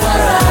just for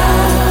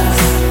us.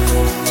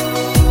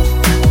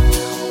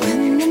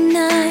 When the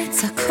nights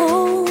are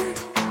cold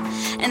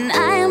and I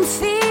am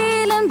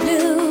feeling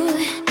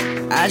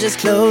blue, I just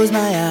close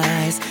my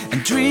eyes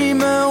and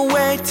dream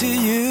away to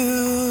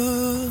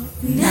you.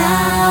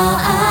 Now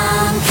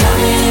I'm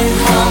coming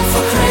home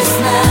for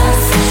Christmas,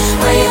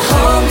 where you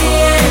hold me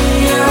in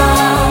your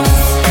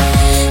arms,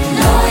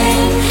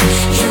 knowing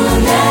you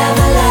will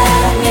never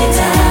let me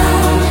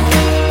down.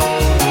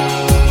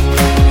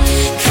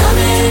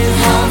 Coming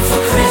home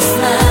for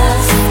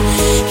Christmas,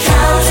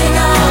 counting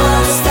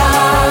all the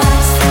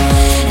stars,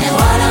 and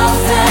one of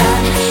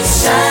them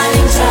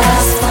shining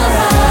just for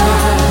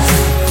us.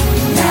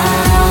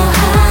 Now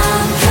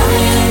I'm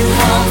coming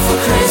home for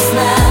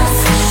Christmas,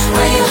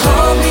 where you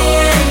hold me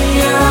in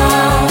your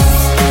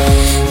arms,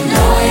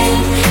 knowing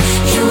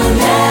you will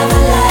never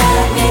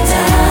let me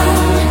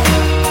down.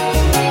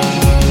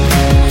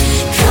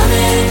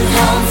 Coming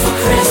home for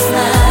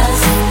Christmas,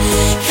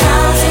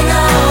 counting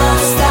all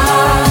the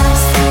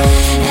stars,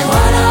 and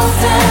one of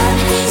them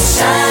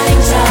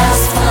shining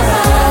just for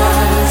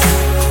us.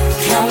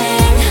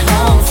 Coming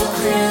home for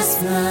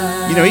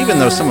Christmas. You know, even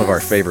though some of our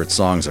favorite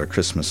songs are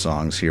Christmas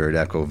songs here at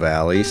Echo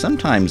Valley,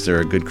 sometimes there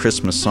are good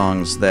Christmas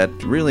songs that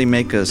really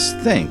make us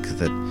think,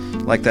 that,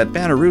 like that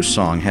Banneroo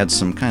song had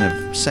some kind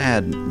of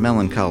sad,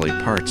 melancholy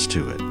parts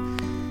to it.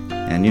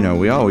 And, you know,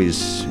 we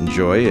always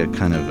enjoy a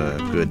kind of a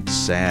good,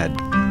 sad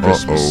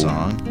Christmas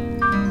song.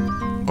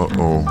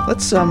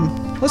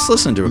 Let's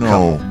listen to a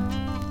couple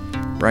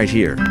right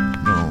here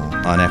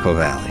on Echo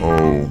Valley.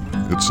 Oh,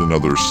 it's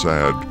another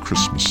sad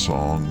Christmas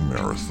song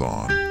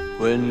marathon.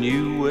 When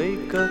you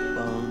wake up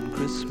on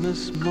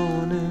Christmas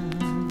morning,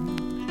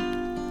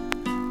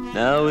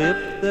 now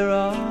if there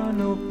are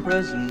no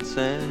presents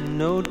and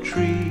no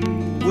tree,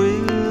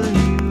 will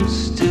you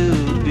still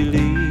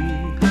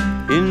believe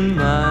in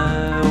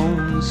my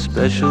own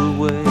special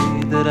way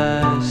that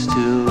I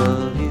still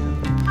love you?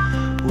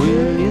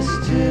 Will you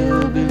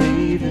still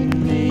believe in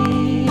me?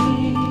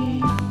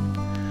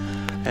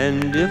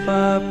 And if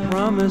I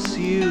promise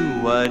you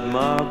white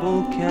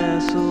marble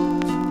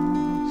castles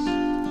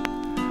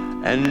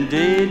and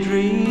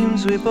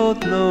daydreams we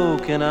both know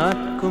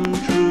cannot come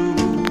true,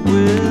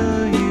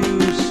 will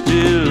you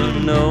still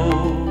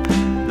know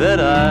that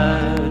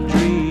I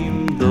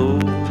dreamed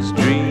those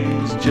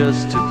dreams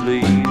just to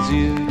please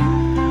you?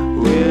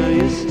 Will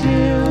you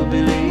still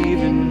believe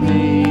in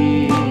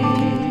me?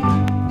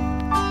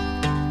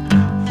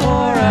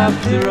 For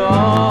after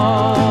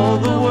all,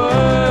 the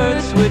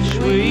words which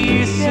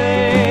we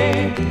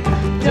say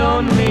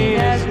don't mean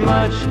as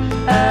much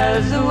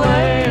as the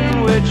way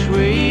in which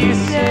we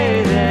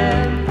say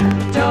them,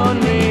 don't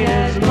mean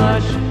as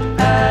much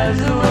as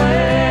the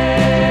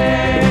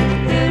way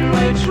in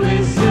which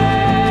we say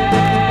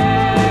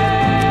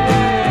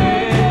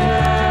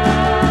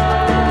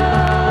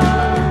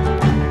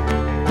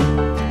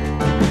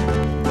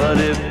them. But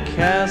if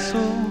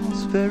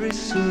castles very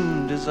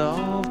soon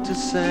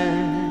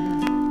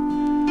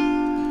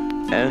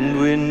and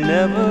we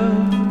never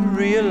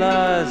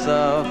realize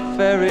our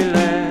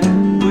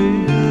fairyland.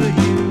 Will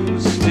you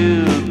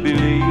still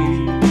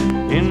believe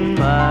in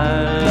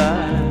my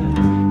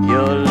life?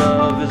 Your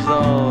love is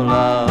all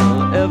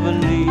I'll ever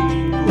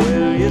need.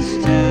 Will you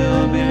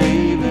still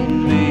believe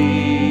in me?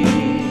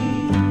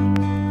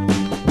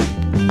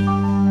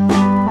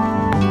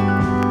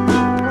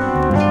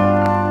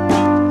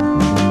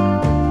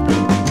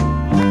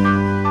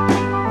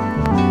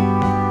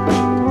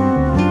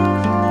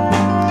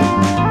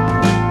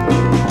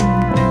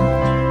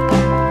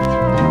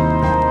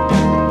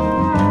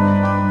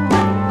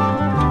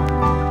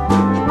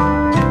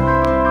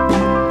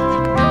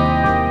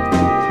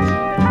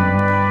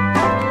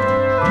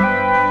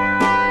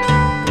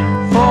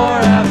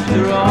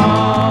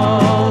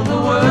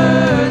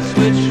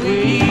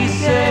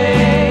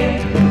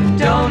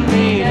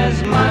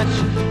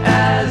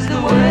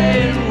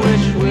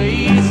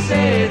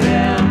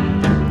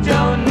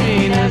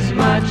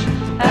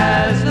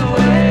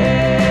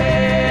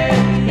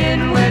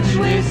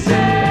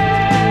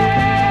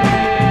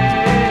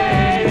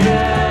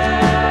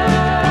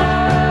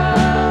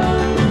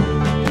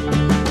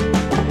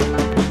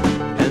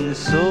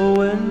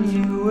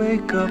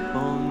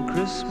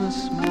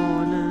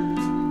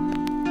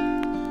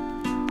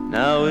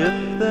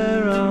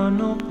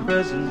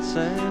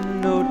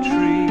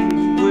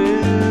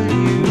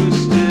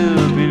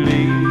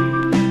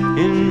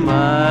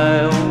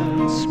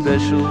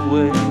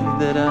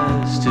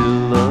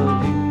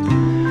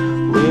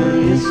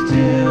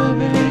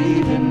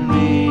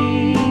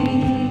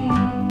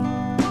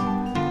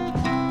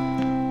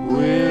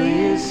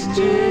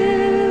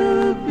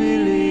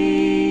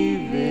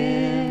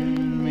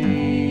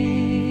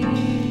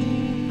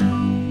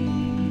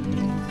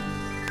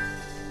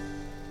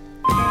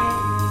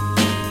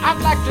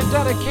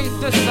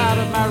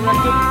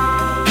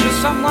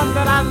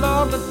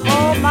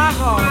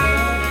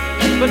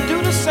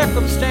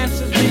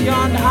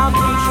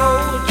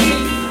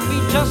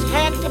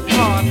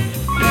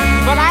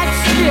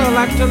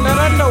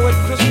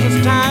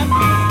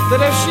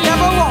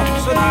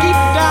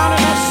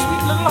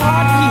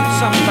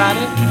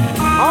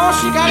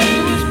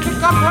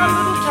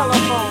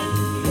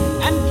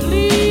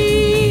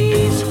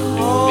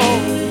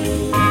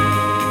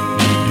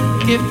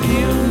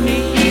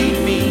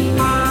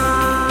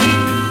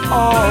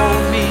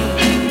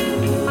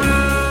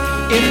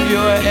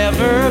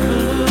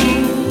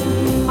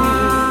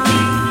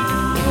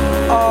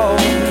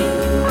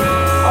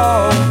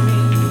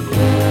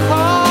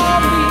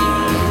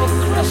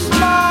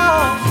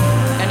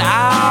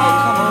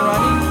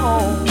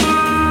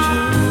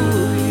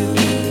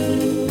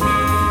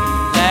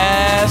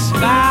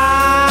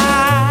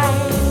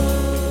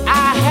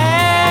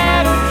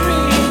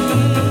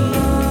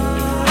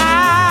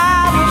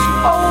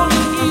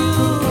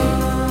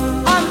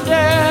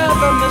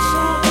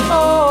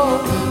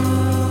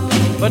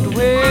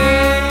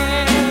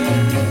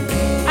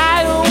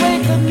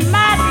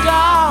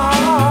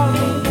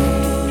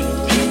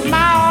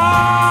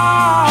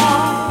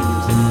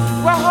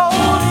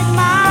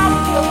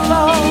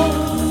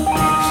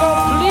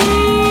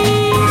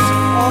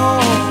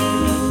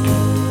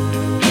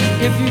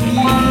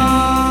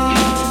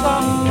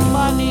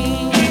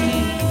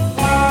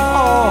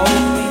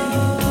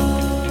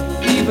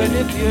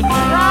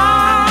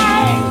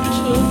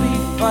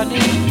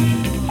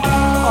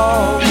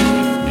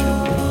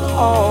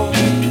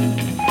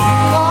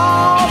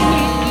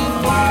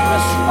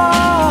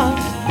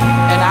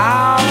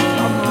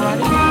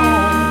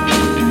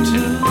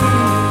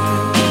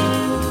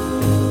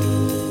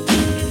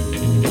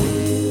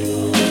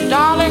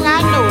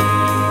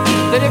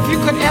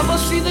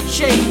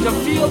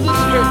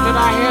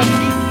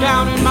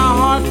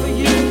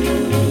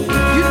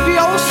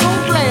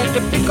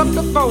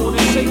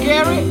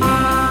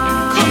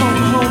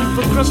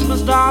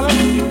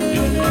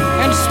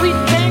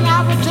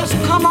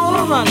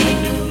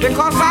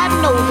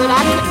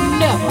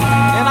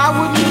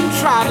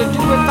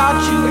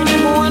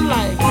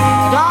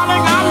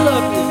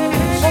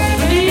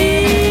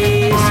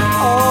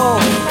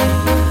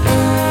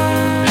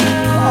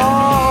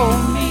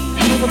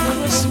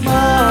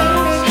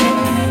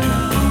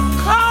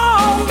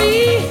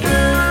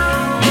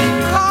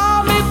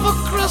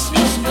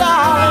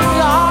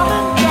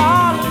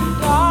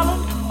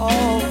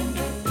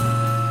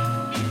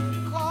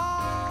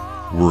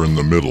 We're in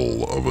the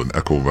middle of an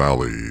Echo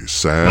Valley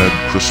sad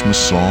Christmas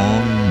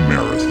song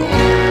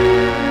marathon.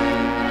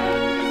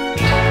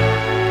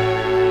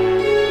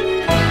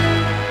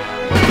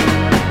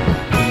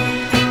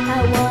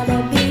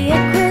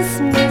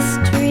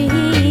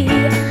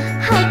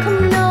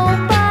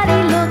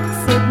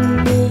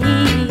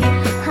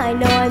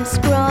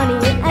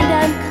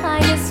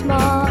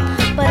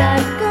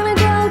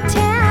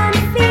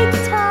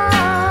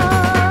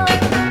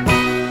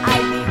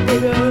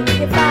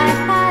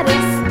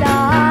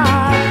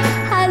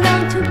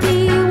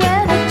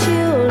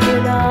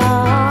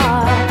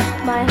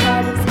 My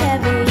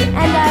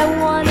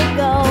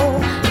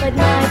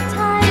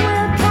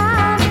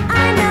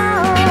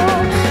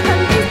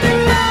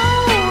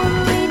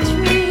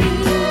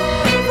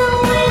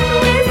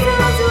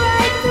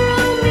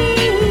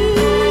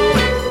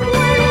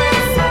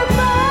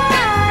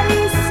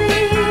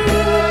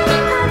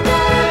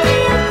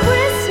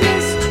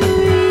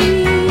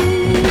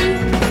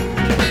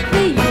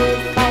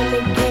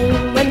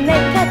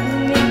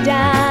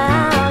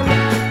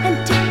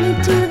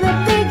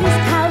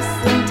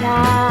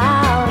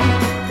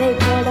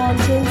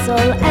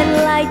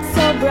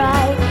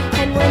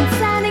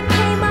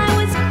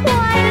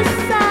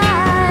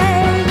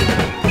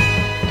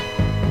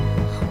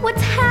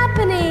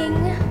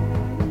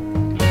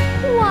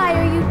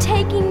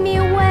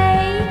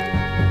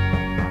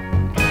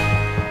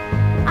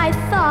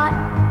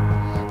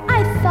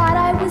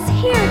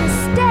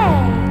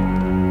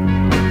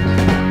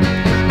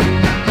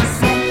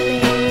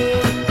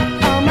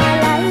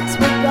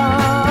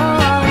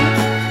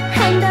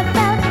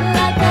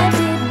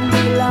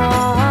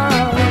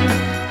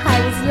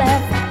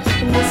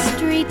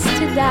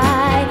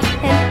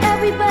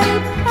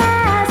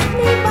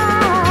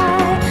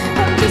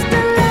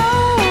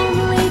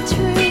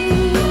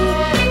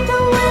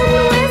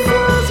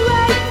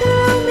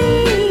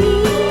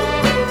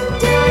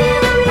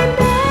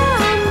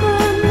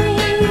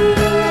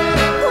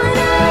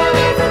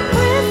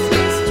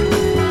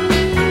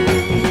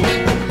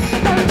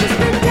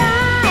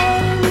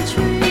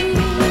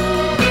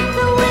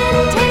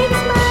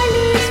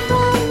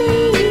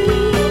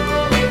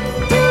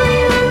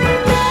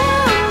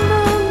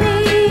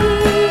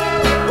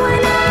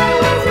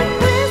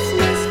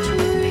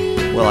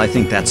I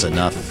think that's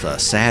enough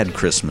sad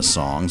Christmas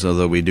songs,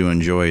 although we do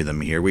enjoy them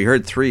here. We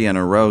heard 3 in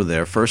a row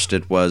there. First,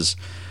 it was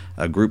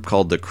a group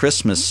called the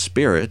Christmas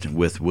Spirit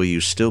with Will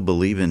You Still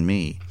Believe in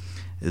Me?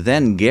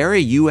 Then Gary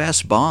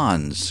U.S.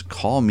 Bonds,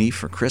 Call Me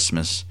for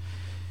Christmas.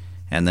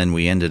 And then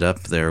we ended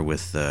up there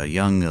with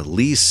young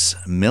Elise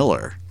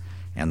Miller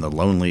and The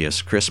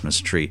Loneliest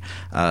Christmas Tree.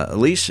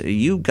 Elise,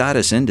 you got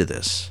us into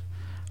this.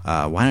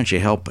 Why don't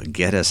you help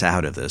get us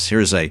out of this?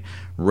 Here's a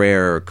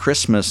rare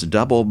Christmas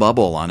double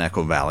bubble on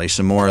Echo Valley.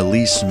 Some more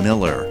Elise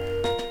Miller.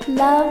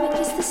 Love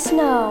is the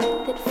snow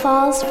that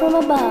falls from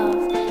above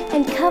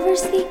and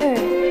covers the earth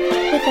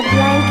with a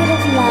blanket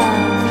of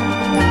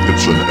love.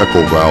 It's an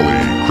Echo Valley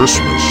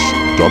Christmas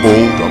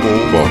double bubble.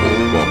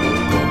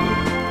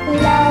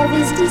 Love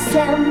is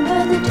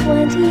December the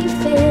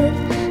 25th,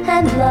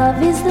 and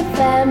love is the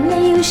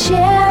family you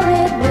share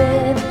it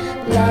with.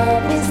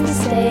 Love is the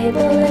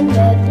stable in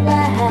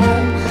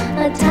Bethlehem,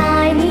 a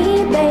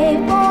tiny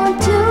babe born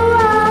to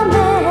a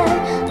man.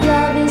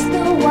 Love is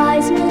the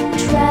wise men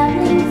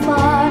traveling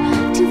far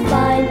to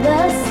find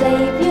the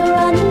Savior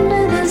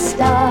under the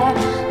star.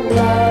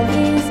 Love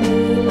is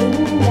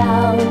kneeling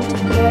down to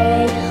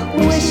pray,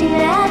 wishing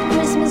that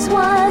Christmas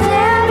was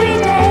every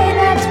day.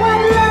 That's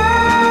what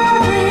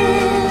love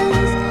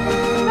is.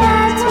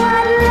 That's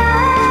what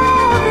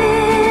love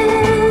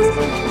is.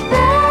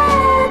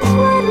 That's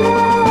what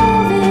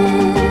love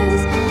is.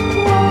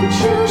 Won't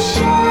you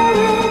share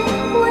it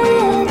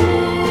with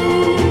me?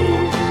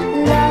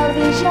 Love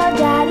is your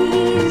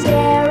daddy's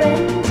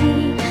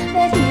guarantee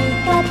that he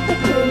got the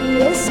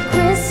prettiest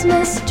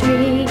Christmas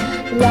tree.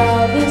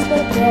 Love is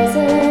the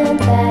present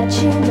that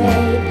you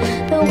made,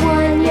 the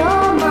one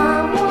your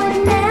mom would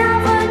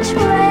never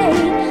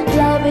trade.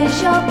 Love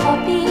is your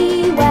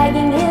puppy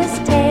wagging his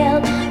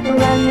tail,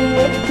 running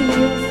with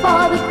you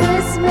for the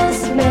Christmas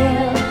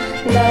mail.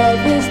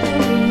 Love is the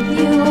wreath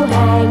you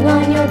hang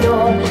on your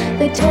door,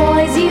 the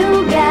toys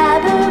you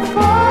gather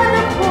for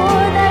the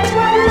poor. That's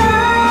what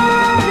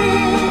love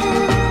is.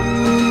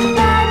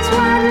 That's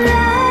what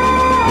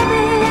love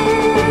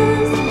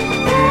is.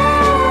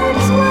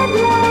 That's what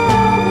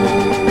love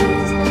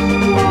is.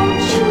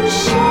 Won't you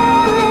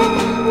share it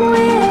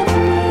with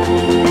me?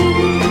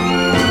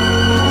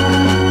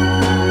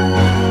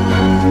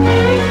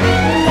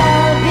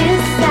 Love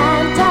is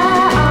Santa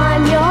on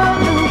your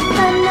roof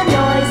and the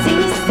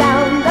noisy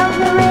sound of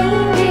the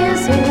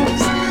reindeer's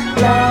hoofs.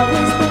 Love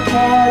is the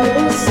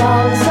carol's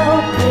song so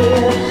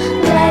clear.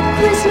 Let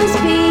Christmas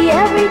be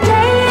every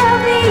day of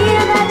the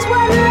year. That's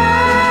what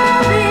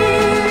love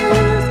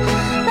is.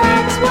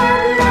 That's what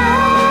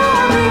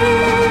love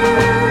is.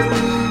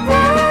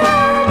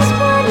 That's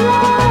what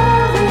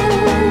love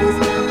is.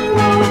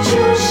 Won't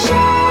you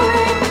share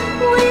it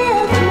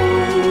with me?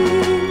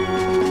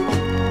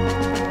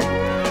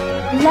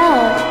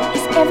 Love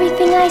is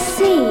everything I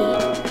see,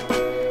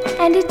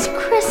 and it's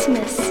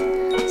Christmas,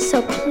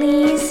 so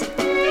please,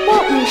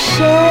 won't you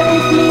share it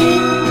with me?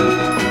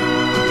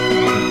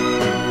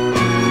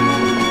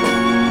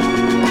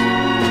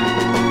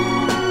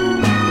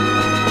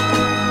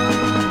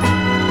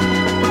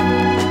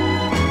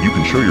 You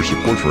can show your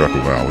support for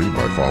Echo Valley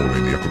by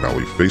following the Echo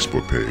Valley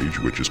Facebook page,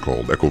 which is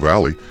called Echo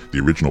Valley, the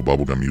original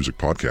Bubblegum Music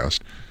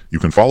Podcast. You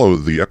can follow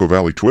the Echo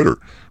Valley Twitter,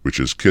 which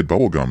is Kid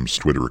Bubblegum's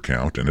Twitter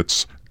account, and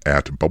it's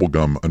at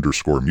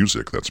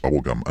bubblegum_music. That's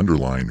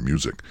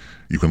bubblegum_music.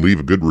 You can leave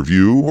a good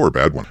review or a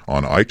bad one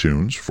on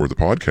iTunes for the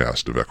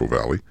podcast of Echo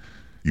Valley.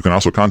 You can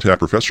also contact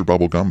Professor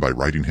Bubblegum by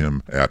writing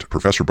him at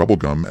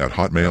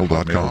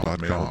professorbubblegum@hotmail.com.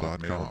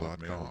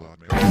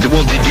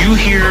 Well, did you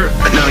hear?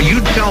 Now,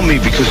 you tell me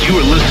because you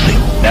were listening.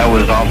 That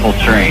was awful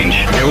strange.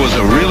 It was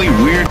a really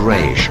weird...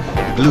 Grayish,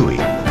 gluey,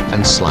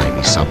 and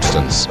slimy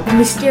substance. A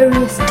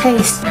mysterious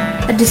taste.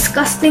 A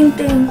disgusting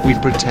thing. We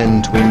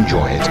pretend to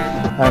enjoy it.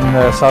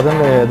 And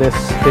suddenly this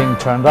thing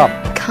turned up.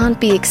 Can't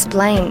be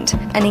explained.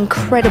 An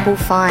incredible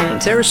find.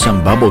 There's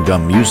some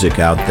bubblegum music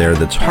out there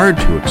that's hard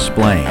to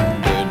explain.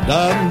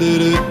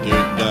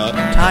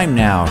 Time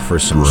now for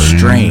some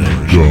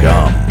strange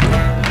gum.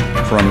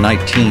 From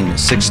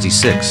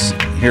 1966,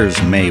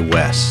 here's Mae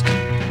West.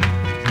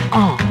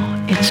 Oh,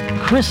 it's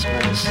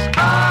Christmas,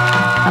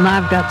 and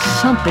I've got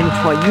something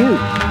for you.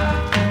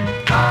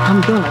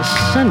 I'm gonna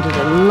send it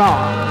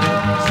along,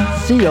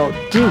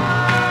 COD,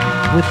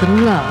 with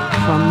love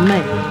from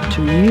May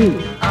to you.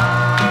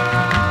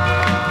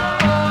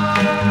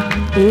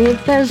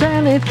 If there's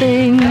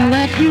anything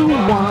that you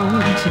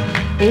want,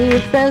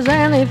 if there's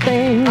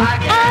anything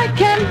I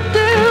can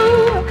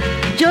do,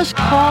 just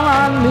call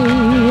on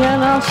me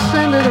and I'll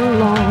send it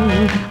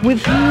along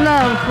with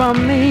love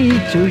from me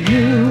to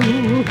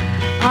you.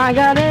 I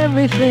got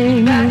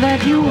everything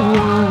that you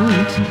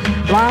want,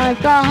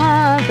 like a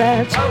heart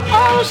that's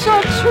oh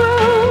so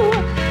true.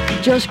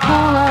 Just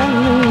call on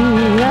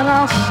me and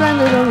I'll send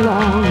it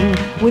along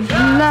with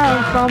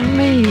love from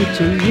me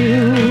to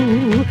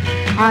you.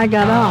 I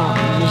got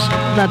arms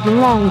that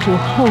long to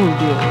hold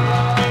you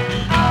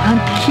and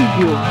keep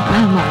you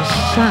by my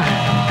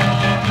side.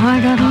 I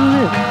got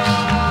lips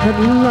that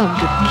love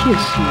to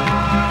kiss you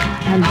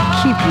and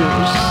keep you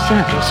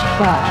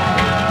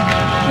satisfied.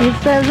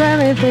 If there's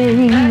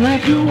anything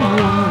that you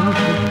want,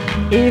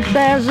 if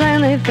there's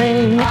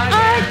anything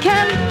I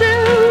can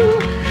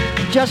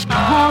do, just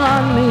call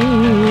on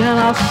me and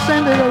I'll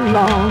send it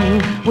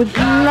along with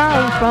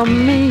love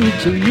from me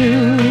to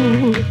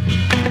you.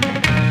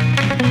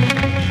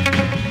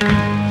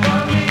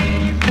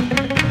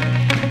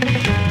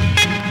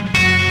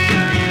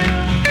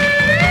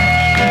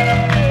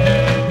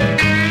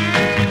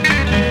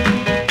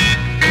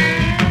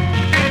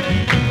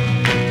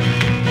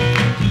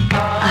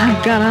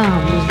 I've got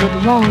arms that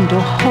long to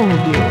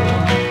hold you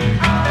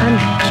and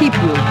keep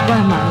you by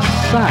my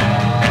side.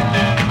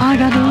 I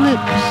got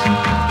lips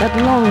that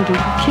long to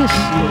kiss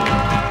you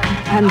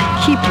and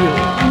keep you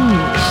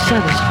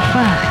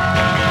satisfied.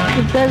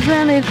 If there's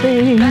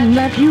anything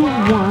that you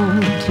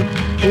want,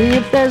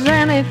 if there's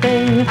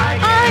anything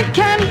I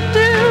can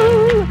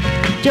do,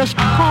 just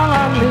call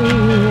on me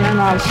and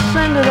I'll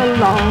send it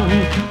along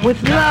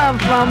with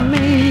love from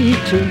me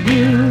to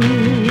you.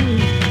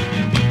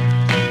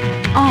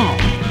 Oh,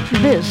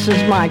 this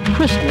is my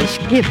Christmas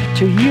gift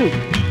to you.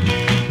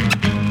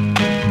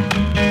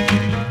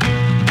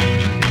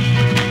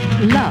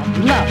 Love,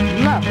 love,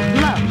 love,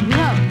 love,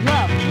 love,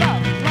 love, love,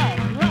 love,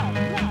 love, love,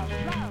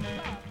 love.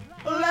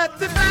 Let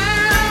the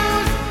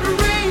bells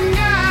ring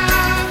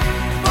out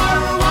for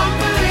a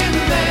whopping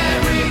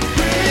Merry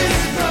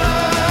Christmas.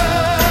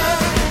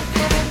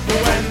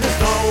 When the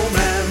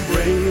snowman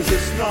brings the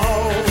snow,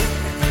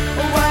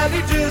 well,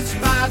 he just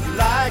might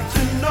like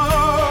to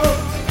know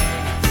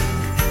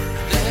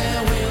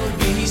there will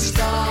be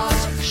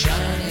stars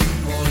shining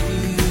for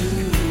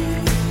you.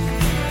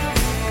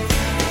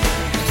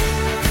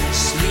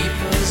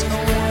 Sleepers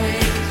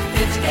awake,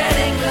 it's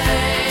getting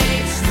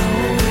late,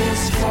 snow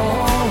is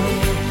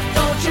falling.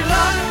 Don't you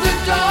lock the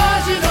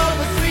doors, you know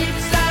the sweet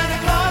Santa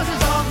Claus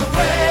is on the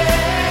way.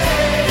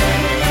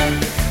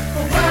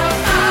 Well,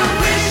 I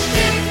wish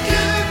it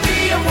could be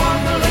a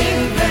wonderful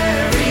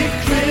Merry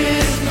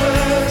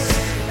Christmas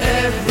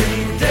every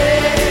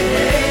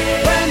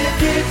day. When the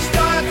kids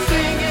start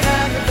singing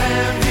and the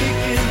band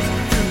begins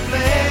to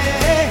play.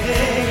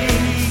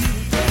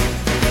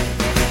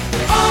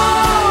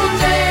 All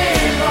day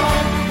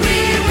long we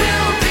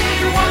will be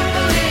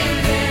wandering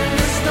in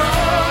the snow.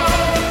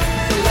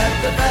 So let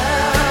the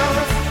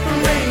bells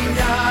ring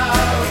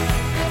out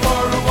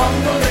for a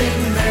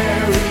wandering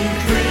Merry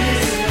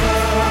Christmas.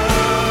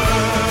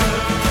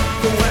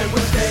 When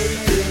we're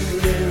skating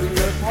in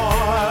the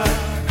park,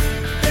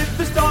 if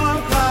the storm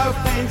cloud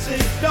paints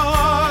it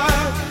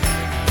dark,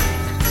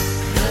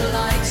 The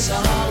lights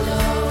are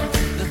low,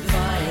 the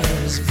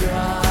fire's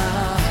bright.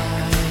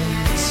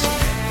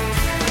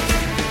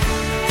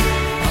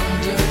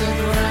 Under the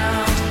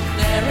ground,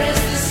 there is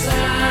the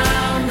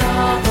sound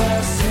of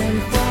a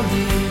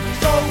symphony.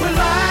 so we'll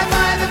lie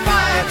by the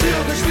fire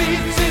till the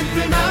sleep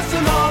simply melts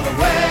them all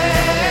away.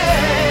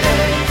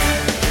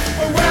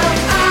 Well,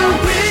 I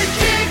wish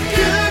it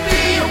could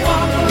be a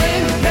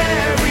wandering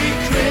Merry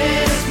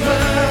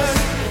Christmas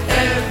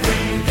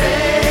every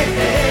day.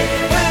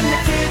 When the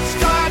kids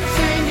start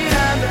singing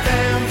and the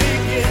band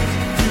begins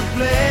to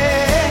play.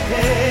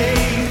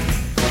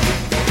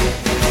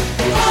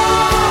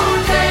 All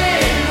day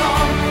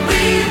long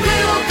we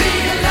will be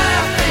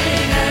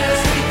laughing as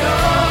we go.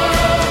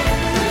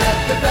 Let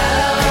the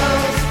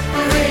bells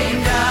ring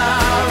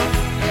out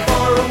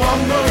for a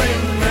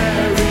wandering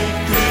Merry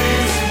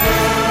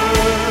Christmas.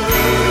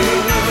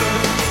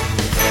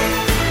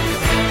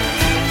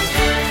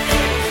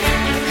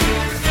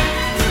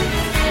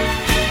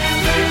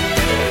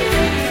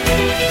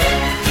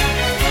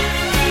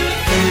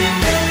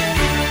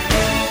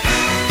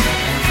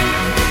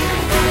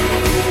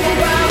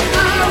 Well,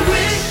 I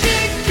wish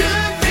it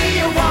could be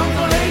a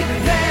wandering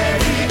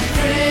Merry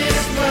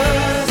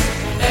Christmas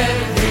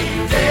every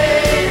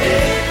day.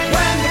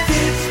 When the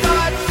kids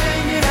start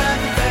singing and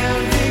the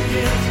band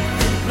begins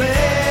to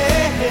play.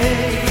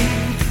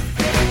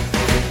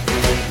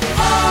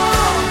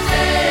 All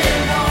day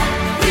long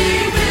we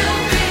will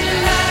be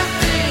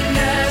laughing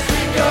as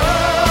we go.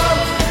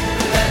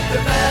 Let the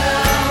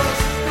bells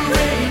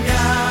ring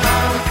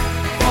out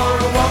for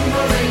a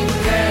wandering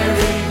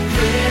Merry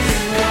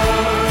Christmas.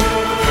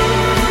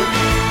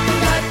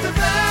 Let the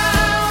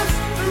bells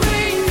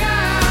ring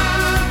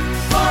out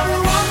for a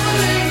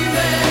wandering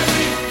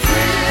Merry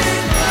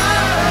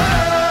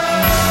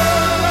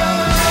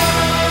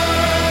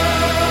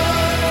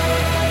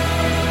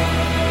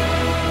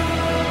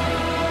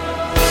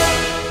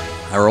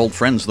Our old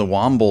friends, the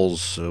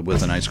Wombles,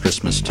 with a nice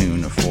Christmas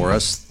tune for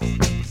us.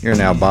 Here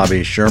now,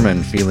 Bobby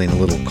Sherman feeling a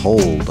little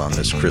cold on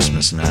this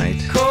Christmas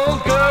night.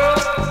 Cold girl,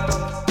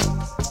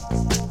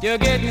 you're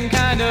getting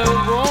kind of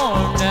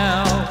warm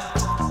now.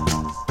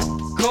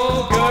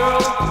 Cold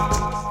girl,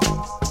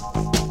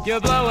 you're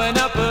blowing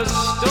up a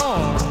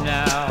storm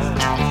now.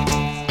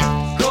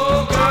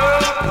 Cold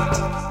girl,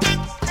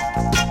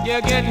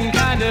 you're getting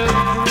kind of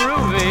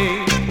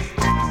groovy.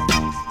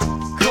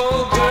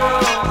 Cold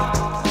girl,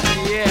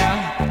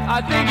 yeah,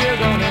 I think you're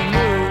gonna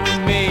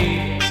move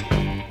me.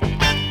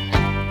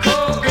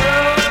 Cold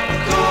girl,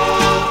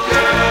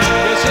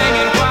 you're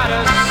singing quite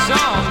a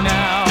song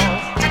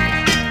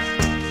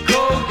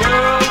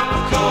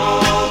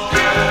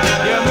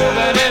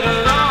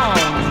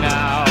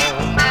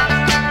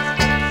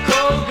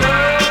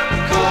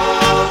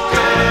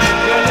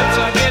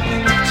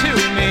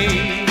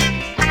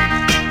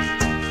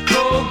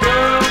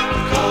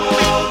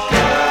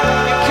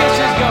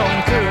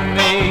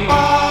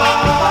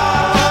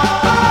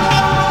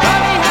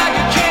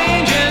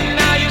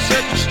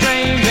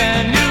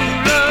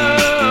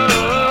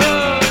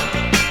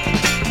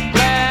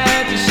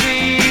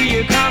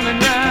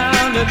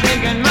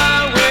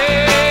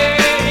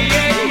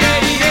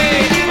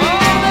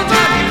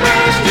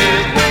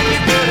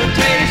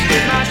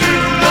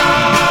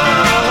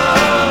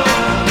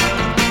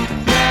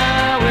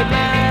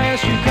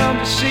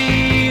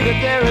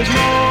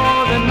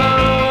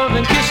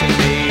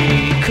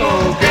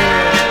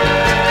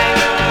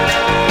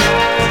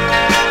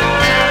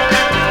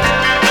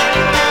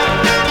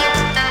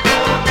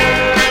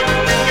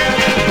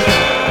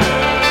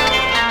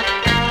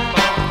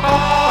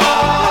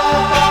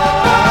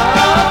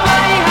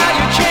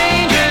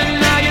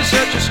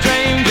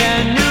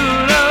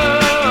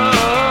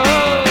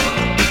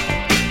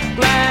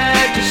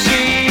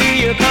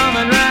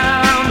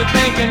to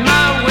thinking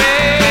my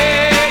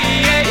way.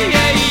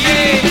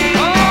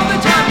 All the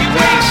time you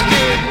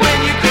wasted when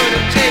you could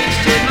have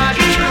tasted my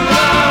true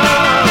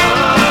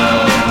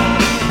love.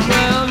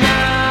 Well,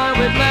 now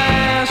at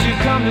last you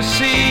come to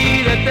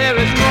see that there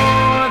is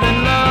more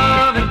than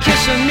love and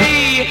kissing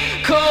me.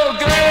 Cold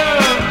girl,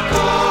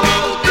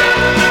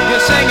 you're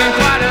singing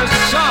quite a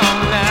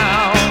song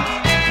now.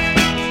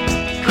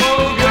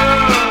 Cold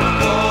girl,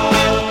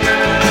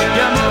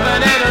 you're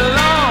moving it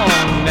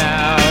along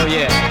now,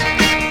 yeah.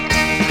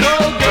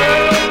 Cold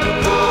girl,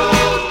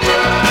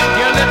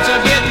 your lips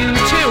are getting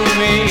to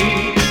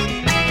me.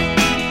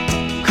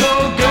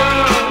 Cold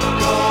girl,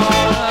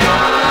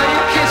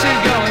 your kiss is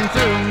going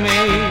through me.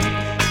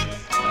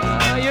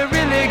 You're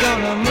really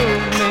gonna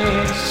move me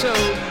so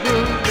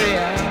groovy,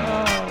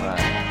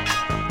 alright.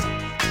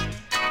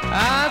 I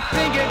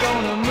think you're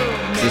gonna move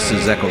me. This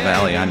is Echo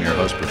Valley. I'm your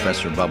host,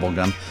 Professor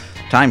Bubblegum.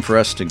 Time for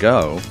us to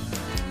go.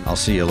 I'll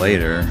see you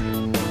later.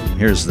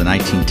 Here's the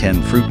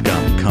 1910 Fruit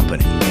Gum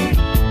Company.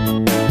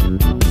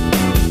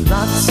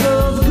 Lots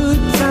of good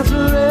times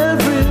for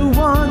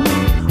everyone.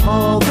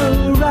 All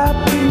the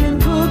wrapping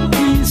and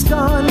cookies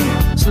done.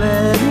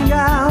 Sledding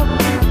out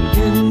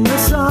in the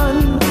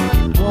sun.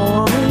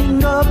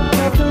 Warming up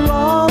after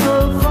all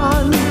the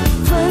fun.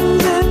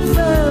 Friends and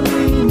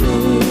family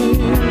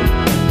near.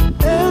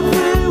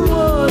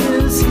 Everyone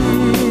is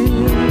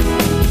here.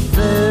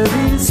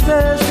 Very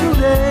special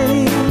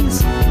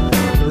days.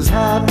 Those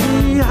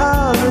happy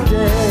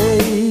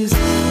holidays.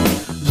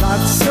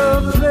 Lots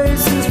of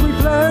places we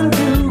plan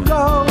to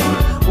go.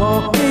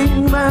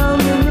 Walking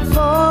round in the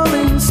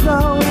falling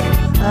snow.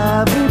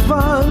 Having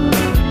fun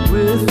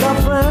with our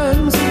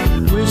friends.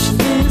 Wish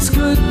these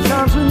good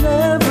times would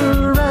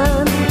never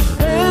end.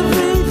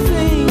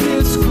 Everything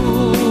is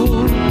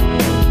cool.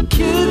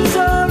 Kids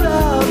are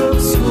out of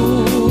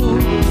school.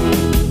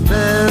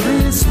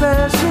 Very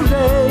special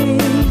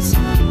days.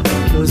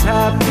 Those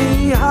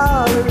happy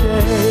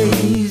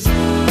holidays.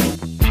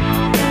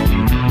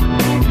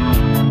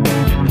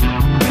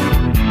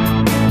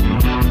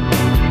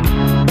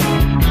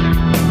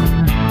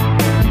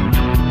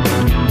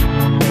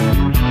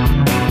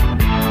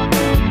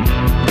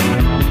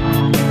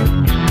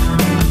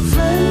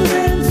 Friends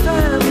and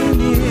family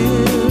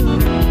near.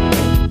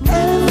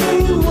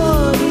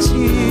 Everyone is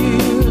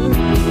here.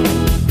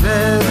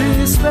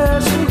 Very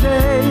special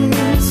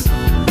days.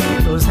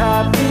 Those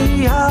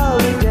happy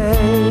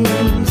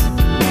holidays.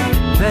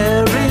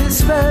 Very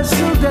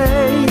special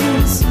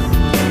days.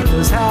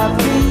 Those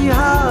happy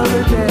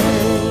holidays.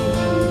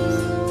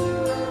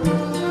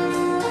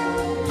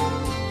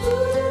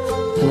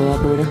 Hello,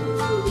 operator.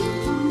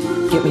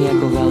 Get me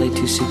Echo Valley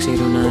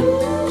 26809.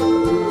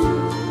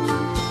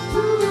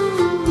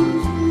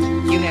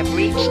 You have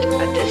reached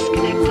a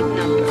disconnected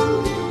number.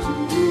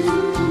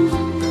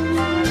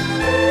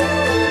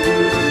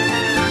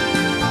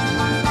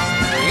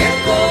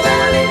 Echo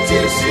Valley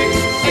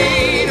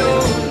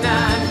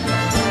 26809.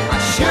 I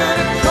should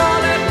have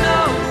called that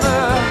number.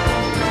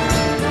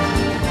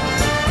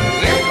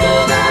 Echo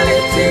Valley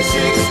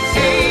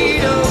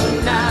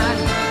 26809.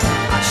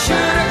 I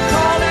should have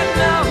called that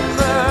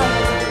number.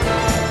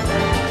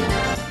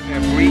 You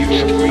have reached a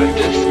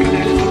disconnected